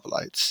secondary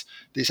metabolites,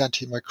 these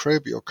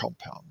antimicrobial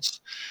compounds.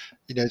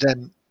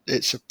 Then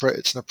it's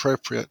an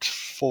appropriate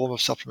form of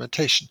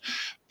supplementation.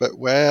 But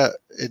where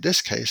in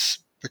this case,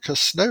 because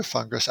snow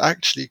fungus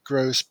actually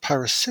grows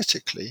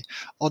parasitically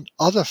on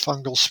other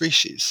fungal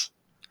species.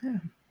 Oh.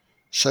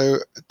 So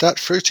that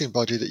fruiting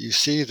body that you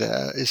see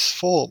there is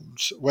formed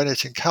when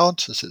it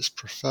encounters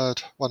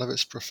one of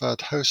its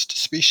preferred host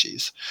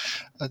species.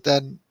 And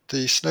then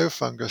the snow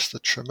fungus,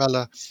 the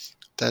tremella,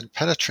 then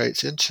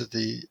penetrates into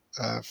the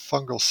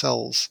fungal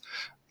cells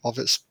of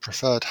its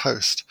preferred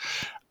host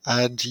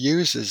and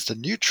uses the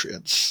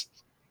nutrients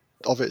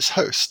of its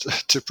host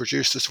to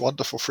produce this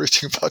wonderful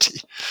fruiting body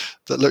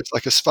that looks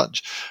like a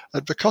sponge.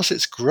 And because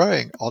it's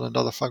growing on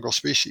another fungal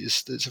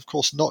species, it's of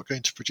course not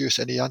going to produce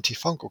any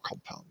antifungal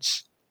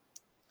compounds,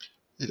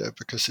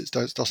 because it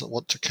doesn't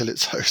want to kill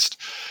its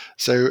host.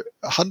 So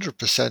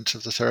 100%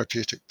 of the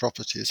therapeutic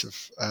properties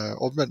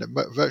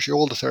virtually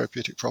all the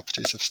therapeutic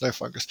properties of snow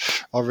fungus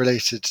are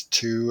related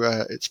to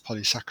its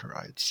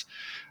polysaccharides.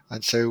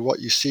 And so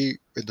what you see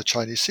in the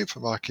Chinese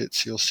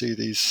supermarkets, you'll see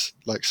these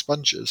like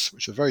sponges,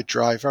 which are very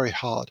dry, very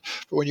hard.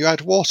 But when you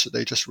add water,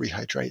 they just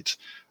rehydrate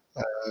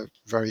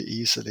very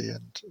easily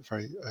and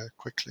very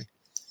quickly.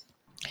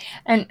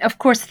 And of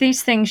course,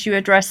 these things you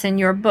address in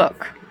your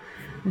book,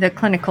 the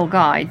clinical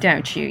guide,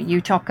 don't you?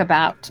 You talk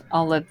about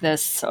all of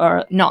this,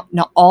 or not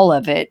all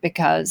of it,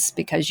 because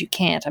you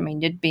can't. I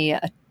mean, it'd be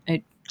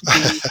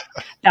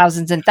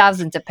thousands and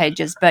thousands of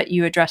pages, but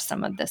you address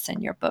some of this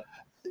in your book.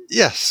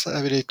 Yes,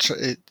 I mean,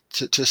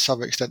 to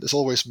some extent, there's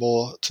always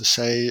more to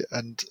say.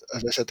 And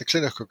as I said, the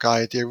clinical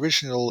guide, the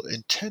original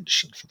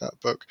intention for that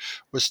book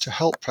was to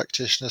help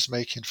practitioners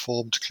make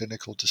informed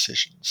clinical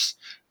decisions.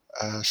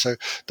 So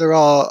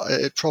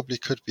it probably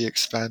could be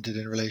expanded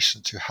in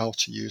relation to how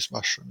to use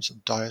mushrooms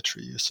and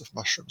dietary use of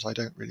mushrooms. I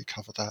don't really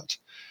cover that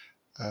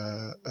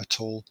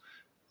at all.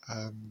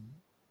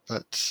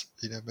 But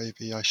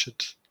maybe I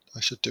should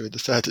do in the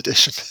third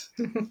edition.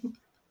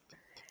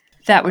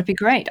 That would be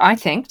great, I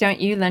think.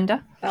 Don't you,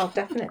 Linda? Oh,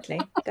 definitely.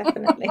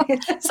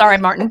 Sorry,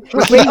 Martin.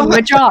 We Giving you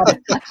a job.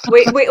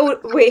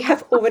 we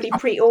have already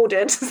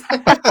pre-ordered.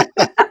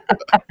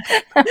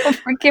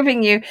 We're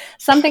giving you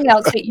something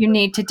else that you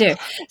need to do.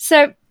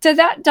 So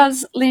that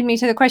does lead me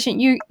to the question.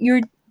 You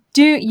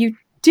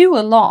do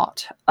a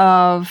lot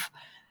of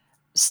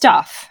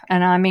stuff,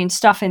 and I mean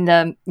stuff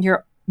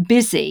you're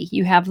busy.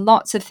 You have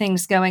lots of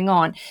things going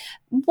on.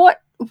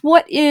 What are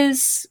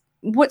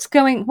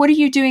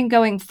you doing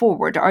going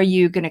forward? Are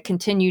you going to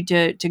continue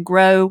to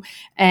grow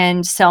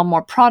and sell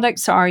more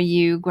products? Are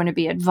you going to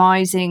be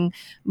advising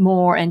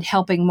more and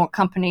helping more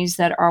companies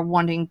that are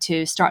wanting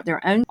to start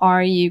their own?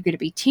 Are you going to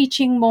be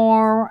teaching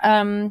more?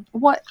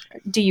 What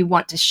do you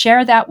want to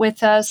share that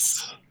with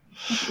us?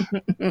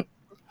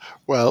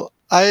 Well,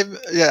 I'm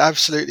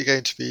absolutely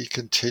going to be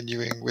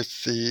continuing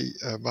with the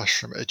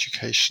mushroom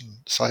education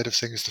side of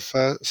things.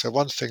 So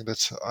one thing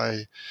that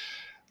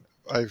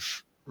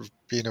I've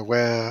been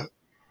aware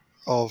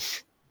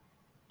of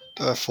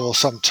for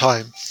some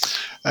time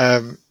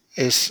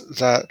is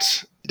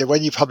that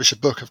when you publish a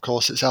book, of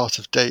course, it's out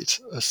of date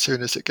as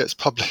soon as it gets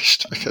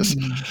published because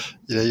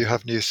you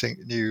have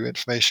new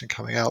information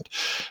coming out.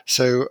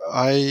 So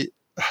I've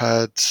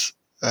had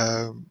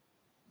an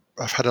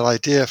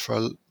idea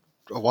for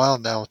a while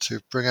now to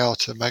bring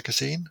out a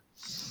magazine,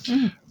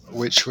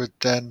 which would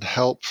then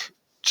help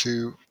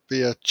to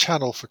be a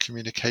channel for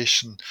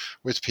communication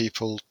with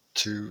people,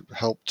 to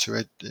help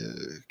to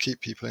keep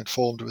people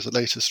informed with the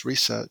latest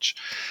research,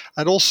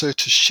 and also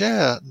to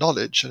share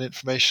knowledge and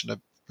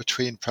information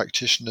between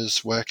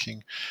practitioners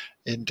working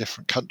in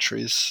different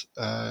countries,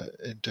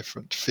 in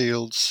different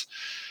fields.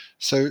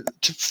 So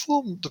to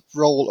form the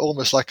role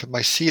almost like a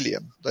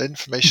mycelium, the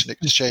information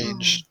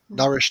exchange,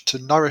 to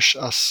nourish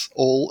us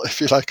all, if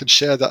you like, and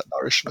share that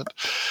nourishment,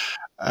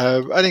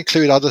 and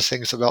include other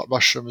things about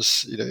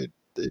mushrooms,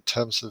 in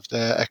terms of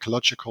their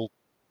ecological,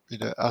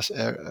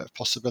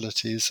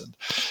 possibilities, and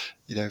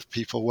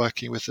people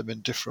working with them in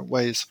different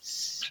ways.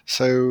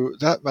 So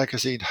that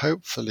magazine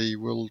hopefully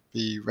will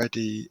be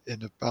ready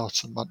in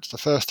about a month.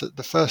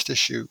 The first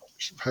issue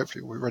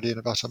hopefully will be ready in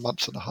about a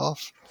month and a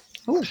half.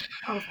 Oh,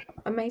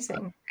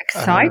 amazing!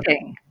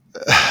 Exciting.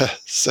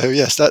 So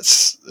yes,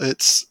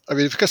 it's. I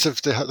mean, because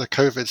of the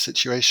COVID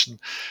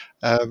situation,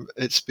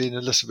 it's been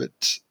a little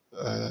bit.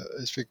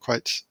 It's been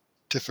quite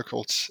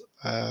difficult,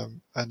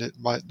 and it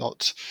might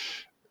not,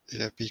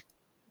 be,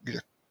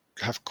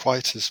 have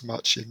quite as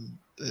much in.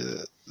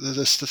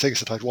 The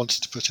things that I'd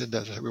wanted to put in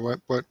there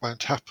that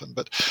won't happen,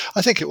 but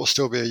I think it will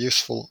still be a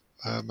useful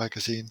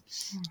magazine,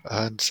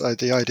 and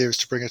the idea is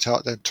to bring it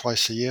out then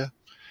twice a year.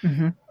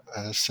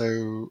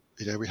 So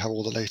we have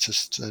all the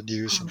latest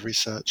news and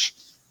research,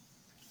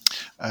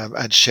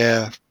 and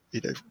share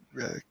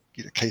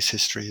case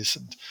histories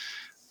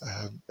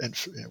and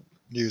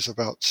news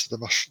about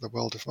the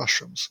world of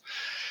mushrooms.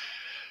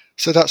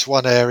 So that's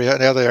one area.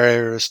 And the other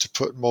area is to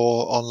put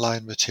more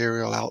online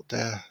material out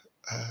there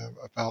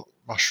about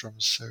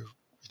mushrooms, so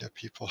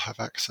people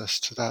have access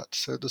to that.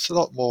 So there's a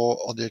lot more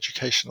on the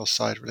educational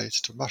side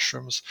related to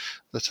mushrooms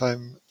that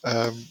I'm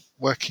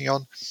working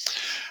on,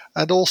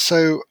 and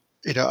also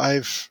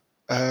I've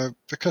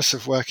because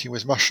of working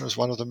with mushrooms,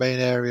 one of the main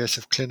areas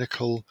of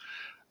clinical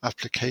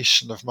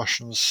application of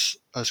mushrooms,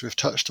 as we've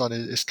touched on,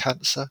 is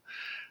cancer.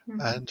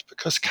 And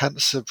because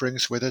cancer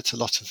brings with it a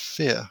lot of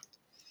fear,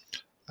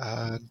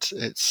 and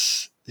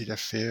it's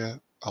fear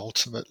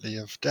ultimately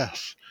of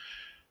death.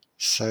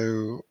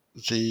 So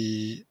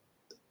a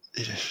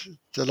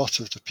lot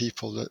of the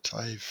people that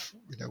I've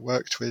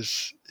worked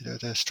with,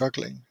 they're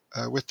struggling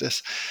with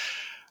this.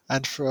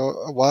 And for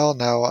a while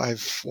now,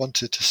 I've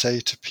wanted to say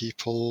to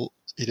people,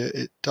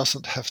 it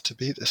doesn't have to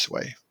be this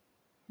way.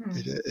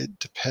 It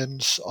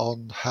depends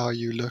on how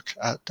you look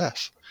at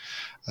death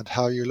and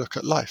how you look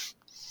at life,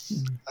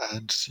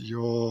 and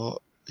your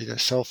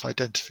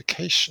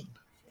self-identification,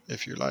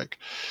 if you like.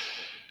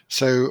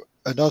 So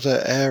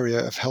another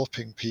area of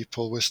helping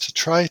people was to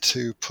try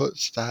to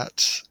put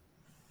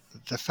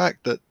the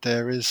fact that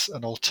there is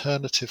an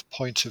alternative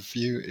point of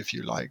view, if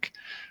you like,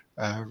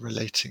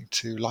 relating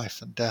to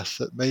life and death,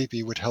 that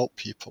maybe would help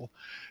people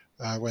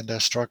when they're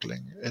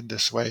struggling in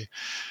this way.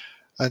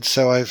 And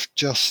so I've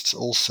just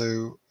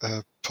also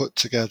put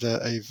together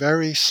a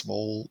very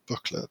small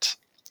booklet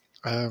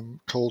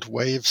called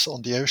Waves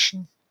on the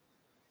Ocean,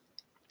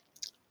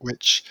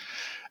 which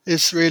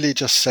is really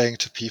just saying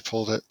to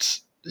people that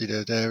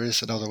there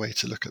is another way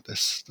to look at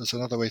this. There's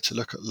another way to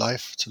look at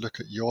life, to look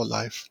at your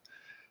life,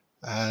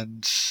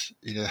 and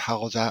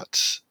how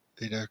that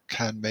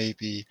can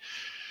maybe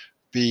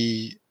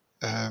be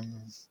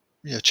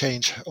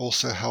change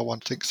also how one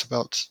thinks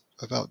about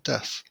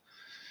death.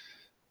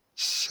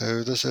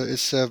 So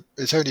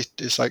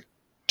it's like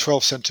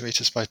 12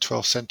 centimeters by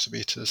 12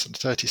 centimeters and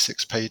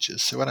 36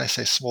 pages. So when I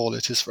say small,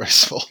 it is very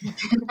small.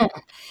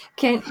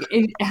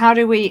 How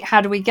do we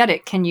get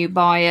it? Can you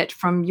buy it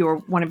from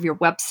one of your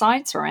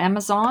websites or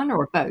Amazon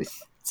or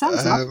both?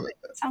 Sounds lovely.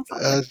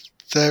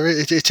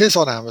 it is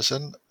on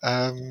Amazon.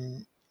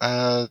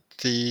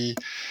 The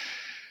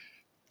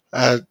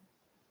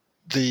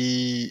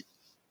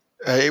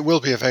it will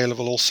be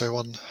available also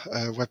on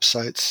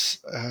websites.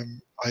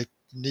 I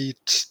need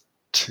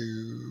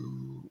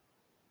to.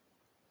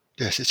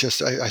 Yes, it's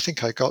just I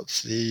think I got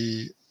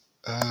the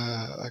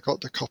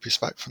copies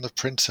back from the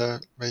printer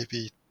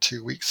maybe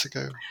 2 weeks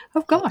ago Oh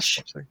or gosh.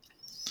 something.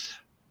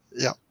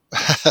 Yeah.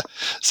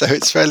 So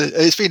it's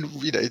been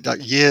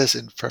like years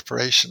in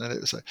preparation, and it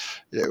was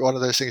one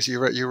of those things you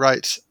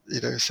write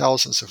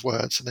thousands of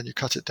words, and then you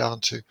cut it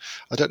down to,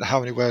 I don't know how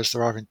many words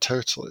there are in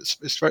total.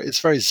 It's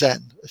very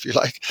zen, if you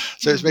like.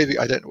 So it's maybe,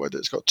 I don't know whether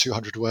it's got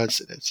 200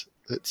 words in it.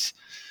 It's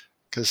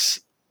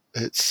because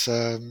it's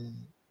so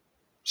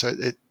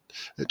it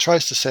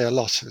tries to say a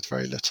lot with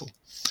very little.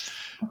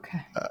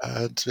 Okay.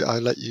 And I'll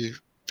let you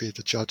be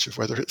the judge of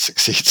whether it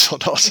succeeds or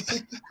not.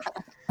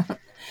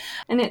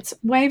 And it's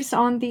Waves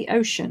on the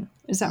Ocean.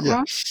 Is that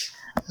right? Yes,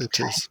 it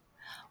is.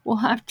 We'll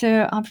have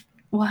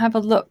a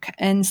look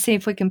and see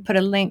if we can put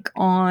a link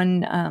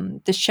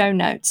on the show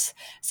notes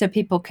so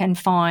people can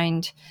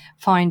find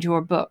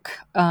your book,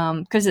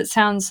 because it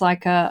sounds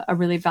like a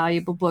really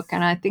valuable book.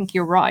 And I think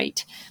you're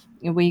right.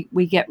 We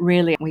get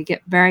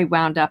very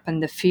wound up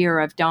in the fear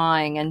of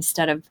dying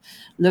instead of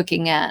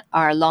looking at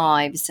our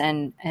lives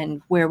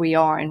and where we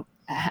are and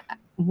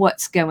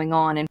what's going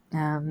on.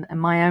 And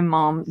my own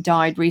mom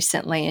died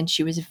recently, and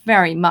she was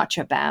very much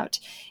about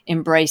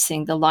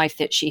embracing the life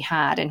that she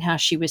had and how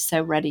she was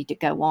so ready to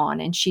go on.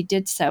 And she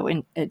did so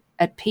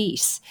at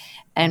peace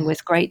and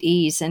with great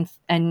ease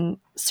and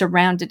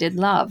surrounded in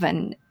love.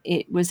 And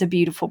it was a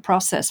beautiful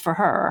process for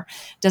her.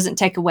 Doesn't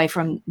take away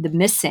from the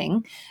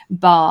missing,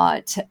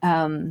 but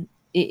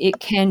it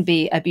can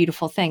be a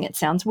beautiful thing. It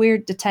sounds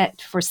weird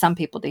for some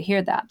people to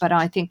hear that, but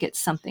I think it's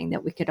something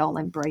that we could all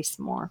embrace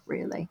more,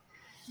 really.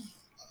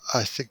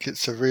 I think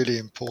it's a really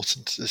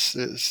important, it's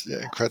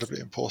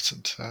incredibly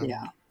important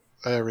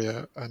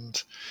area,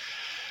 and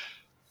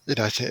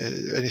I think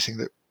anything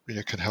that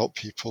can help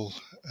people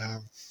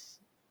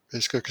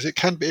is good, because it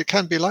can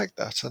be like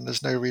that, and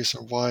there's no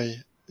reason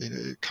why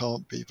it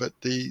can't be. But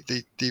the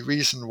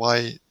reason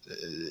why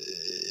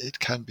it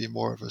can be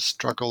more of a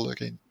struggle,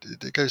 again,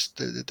 they're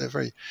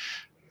very.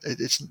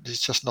 It's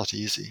just not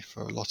easy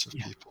for a lot of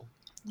people.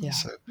 Yeah.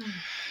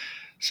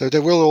 So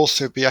there will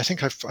also be, I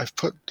think I've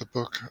put the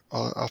book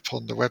up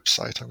on the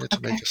website. I'm going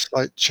to make a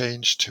slight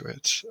change to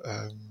it,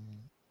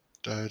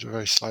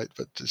 very slight,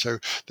 but so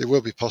there will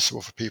be possible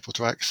for people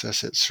to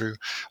access it through,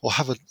 or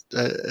have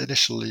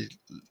initially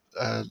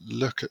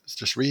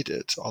just read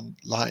it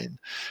online.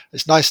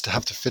 It's nice to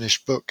have the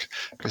finished book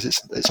because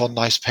it's on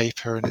nice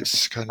paper and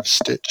it's kind of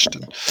stitched,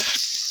 and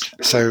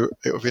so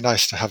it would be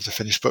nice to have the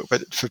finished book.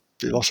 But for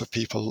a lot of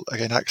people,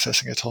 again,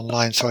 accessing it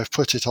online, so I've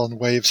put it on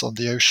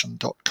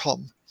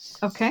wavesontheocean.com.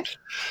 Okay.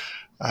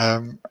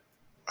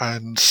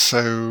 And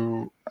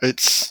so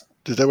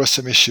there were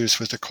some issues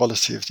with the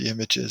quality of the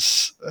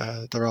images.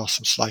 There are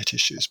some slight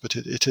issues, but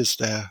it is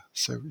there,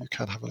 so you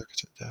can have a look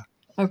at it there.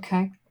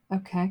 Okay.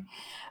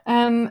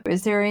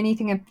 Is there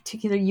anything in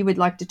particular you would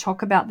like to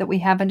talk about that we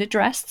haven't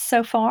addressed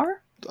so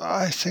far?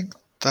 I think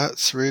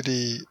that's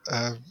really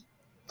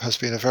has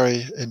been a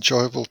very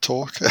enjoyable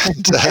talk,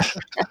 and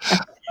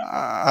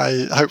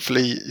I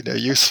hopefully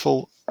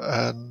useful,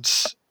 and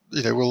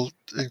will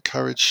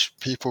encourage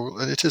people.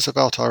 And it is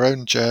about our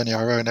own journey,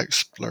 our own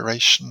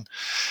exploration,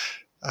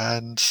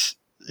 and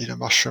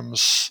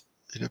mushrooms.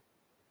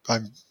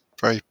 I'm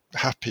very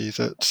happy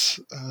that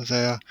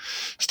they're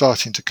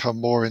starting to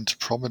come more into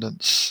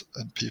prominence,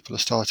 and people are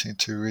starting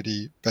to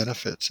really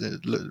benefit,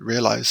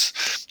 realize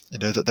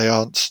that they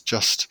aren't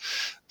just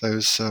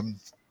those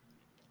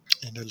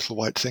little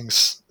white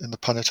things in the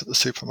punnet at the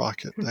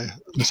supermarket. They're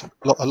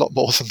a lot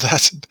more than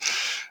that, and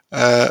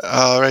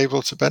are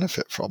able to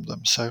benefit from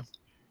them. So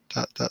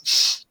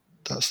that's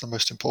the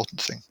most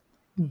important thing.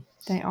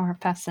 They are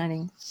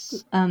fascinating.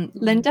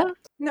 Linda?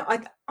 No,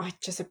 I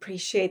just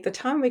appreciate the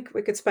time we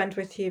could spend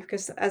with you,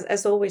 because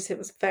as always, it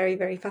was very,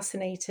 very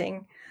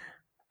fascinating.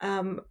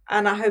 And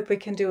I hope we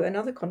can do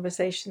another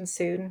conversation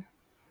soon.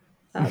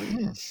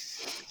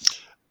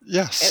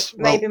 Yes.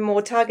 Maybe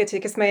more targeted,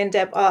 because May and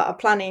Deb are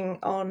planning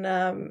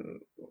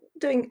on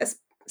doing a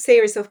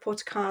series of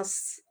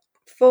podcasts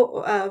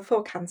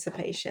for cancer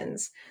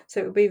patients. So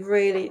it would be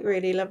really,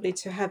 really lovely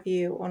to have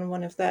you on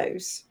one of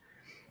those.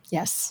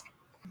 Yes,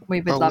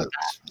 we would love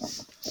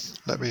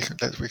that. We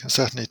can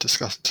certainly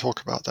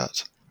talk about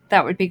that.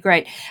 That would be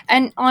great.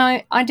 And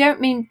I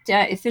don't mean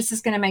if this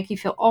is going to make you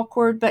feel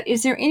awkward, but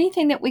is there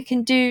anything that we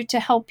can do to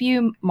help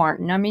you,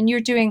 Martin? I mean,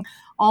 you're doing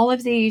all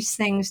of these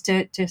things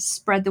to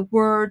spread the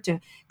word, to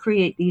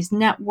create these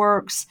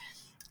networks.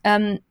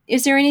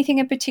 Is there anything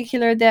in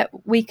particular that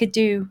we could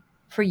do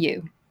for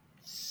you?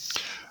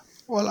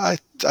 Well, I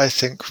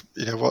think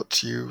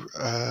what you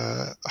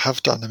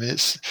have done. I mean,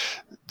 it's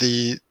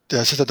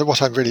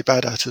what I'm really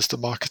bad at is the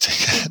marketing.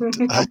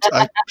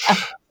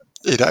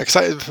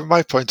 Excited from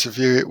my point of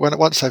view.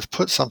 Once I've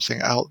put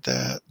something out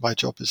there, my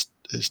job is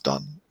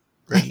done,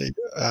 really.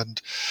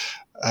 And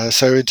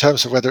so in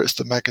terms of whether it's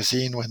the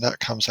magazine when that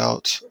comes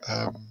out,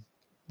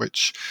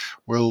 which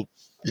will,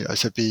 as I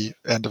said, be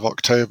end of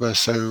October.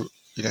 So,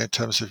 in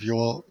terms of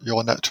your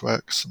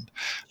networks and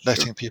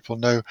letting people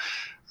know,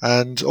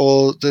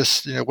 or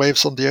this,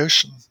 Waves on the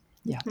Ocean.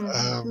 Yeah.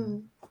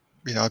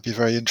 I'd be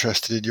very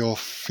interested in your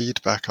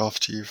feedback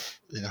after you've,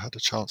 had a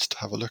chance to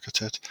have a look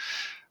at it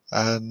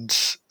and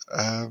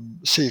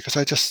see, because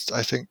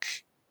I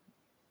think,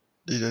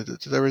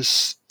 there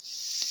is,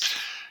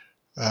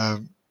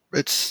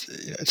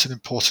 it's an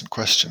important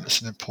question.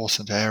 It's an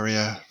important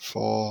area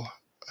for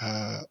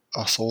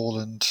us all,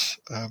 and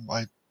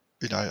I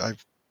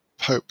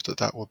hope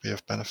that will be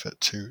of benefit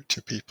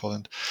to people,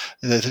 and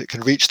that it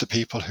can reach the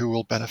people who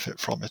will benefit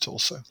from it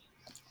also.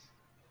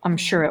 I'm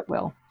sure it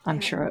will. I'm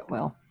sure it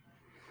will.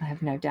 I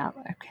have no doubt.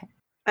 Okay.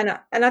 And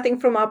I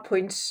think from our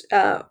point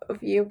of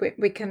view,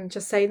 we can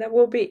just say that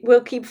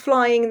we'll keep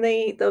flying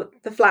the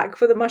flag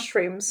for the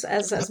mushrooms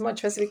as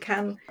much as we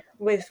can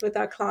with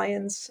our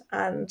clients,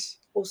 and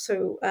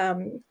also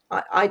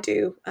I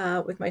do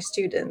with my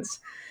students.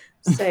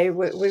 So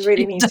we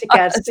really need to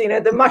get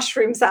the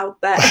mushrooms out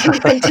there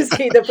and to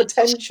see the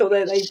potential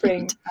that they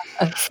bring.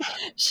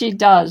 She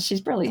does.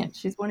 She's brilliant.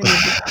 She's one of your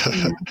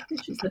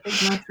she's a big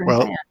mushroom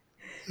fan.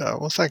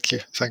 Well, thank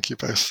you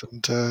both,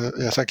 and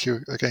thank you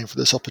again for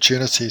this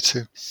opportunity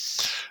to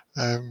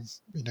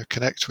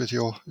connect with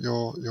your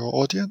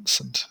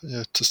audience, and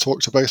to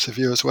talk to both of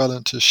you as well,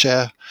 and to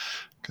share,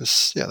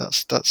 because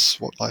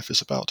that's what life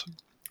is about.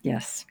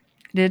 Yes,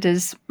 it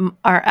is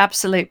our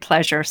absolute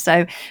pleasure.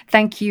 So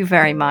thank you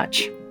very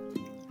much.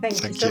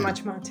 Thank you so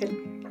much,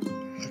 Martin.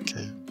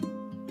 Okay.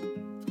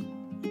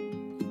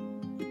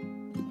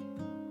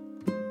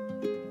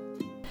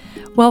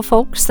 Well,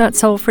 folks,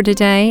 that's all for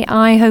today.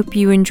 I hope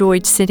you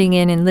enjoyed sitting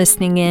in and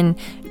listening in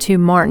to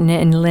Martin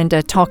and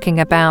Linda talking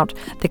about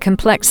the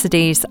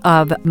complexities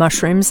of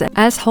mushrooms.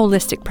 As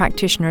holistic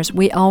practitioners,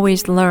 we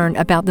always learn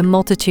about the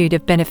multitude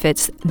of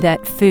benefits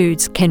that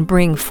foods can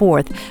bring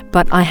forth.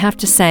 But I have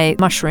to say,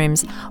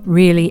 mushrooms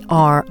really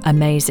are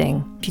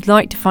amazing. If you'd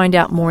like to find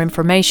out more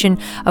information,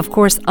 of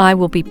course, I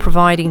will be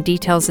providing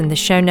details in the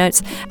show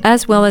notes,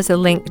 as well as a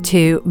link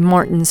to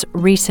Martin's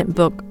recent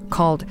book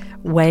called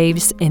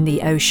Waves in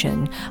the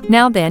Ocean.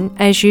 Now then,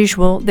 as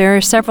usual, there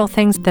are several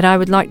things that I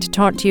would like to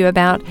talk to you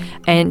about,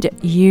 and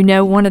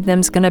one of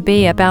them's going to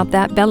be about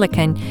that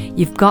Pelican.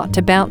 You've got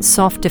to bounce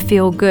soft to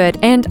feel good,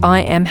 and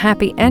I am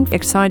happy and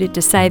excited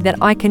to say that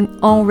I can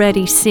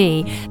already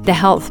see the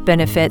health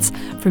benefits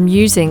from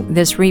using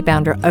this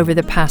rebounder over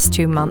the past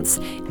 2 months,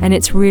 and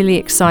it's really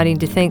exciting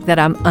to think that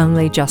I'm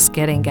only just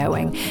getting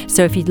going.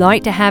 So if you'd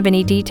like to have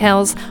any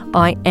details,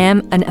 I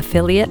am an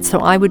affiliate, so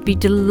I would be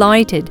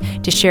delighted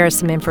to share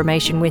some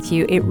information with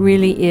you. It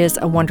really is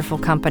a wonderful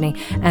company,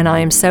 and I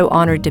am so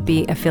honored to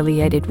be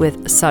affiliated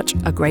with such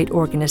a great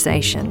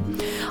organization.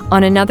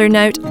 On another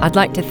note, I'd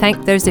like to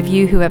thank those of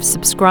you who have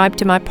subscribed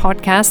to my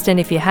podcast, and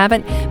if you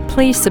haven't,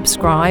 please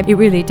subscribe. It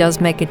really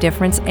does make a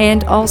difference,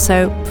 and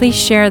also please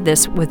share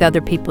this with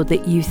other people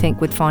that you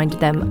think would find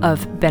them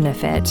of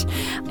benefit.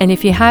 And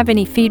if you have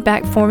any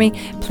feedback for me,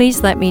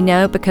 please let me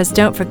know, because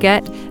don't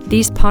forget,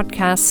 these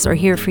podcasts are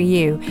here for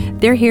you.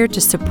 They're here to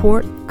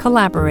support,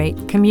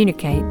 collaborate,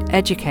 communicate,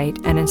 educate,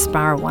 and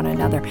inspire one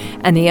another.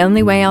 And the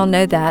only way I'll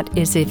know that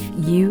is if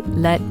you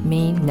let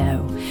me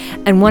know.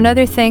 And one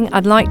other thing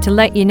I'd like to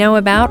let you know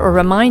about, or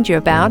remind you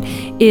about,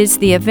 is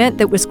the event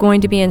that was going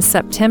to be in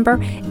September.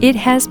 It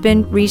has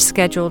been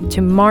rescheduled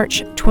to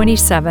March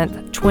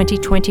 27th,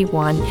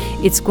 2021.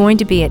 It's going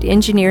to be at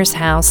Engineers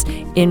House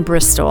in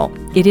Bristol.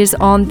 It is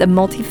on the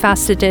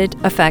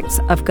multifaceted effects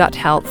of gut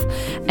health.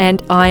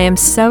 And I am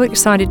so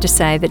excited to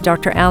say that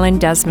Dr. Alan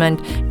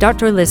Desmond,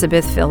 Dr.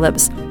 Elizabeth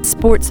Phillips,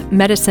 sports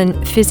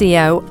medicine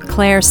physio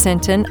Claire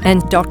Sinton,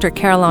 and Dr.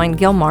 Caroline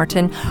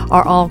Gilmartin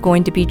are all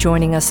going to be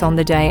joining us on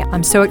the day.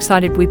 I'm so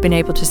excited we've been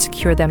able to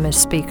secure them as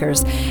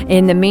speakers.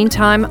 In the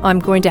meantime, I'm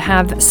going to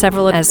have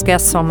several as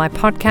guests on my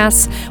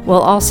podcasts.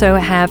 We'll also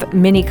have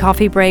mini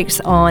coffee breaks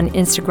on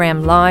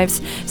Instagram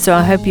Lives, so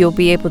I hope you'll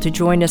be able to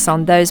join us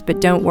on those, but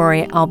don't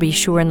worry, I'll be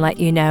sure and let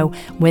you know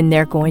when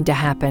they're going to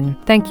happen.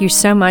 Thank you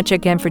so much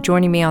again for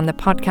joining me on the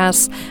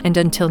podcast, and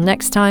until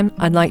next time,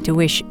 I'd like to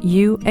wish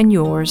you and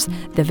yours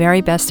the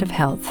very best of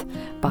health.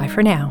 Bye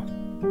for now.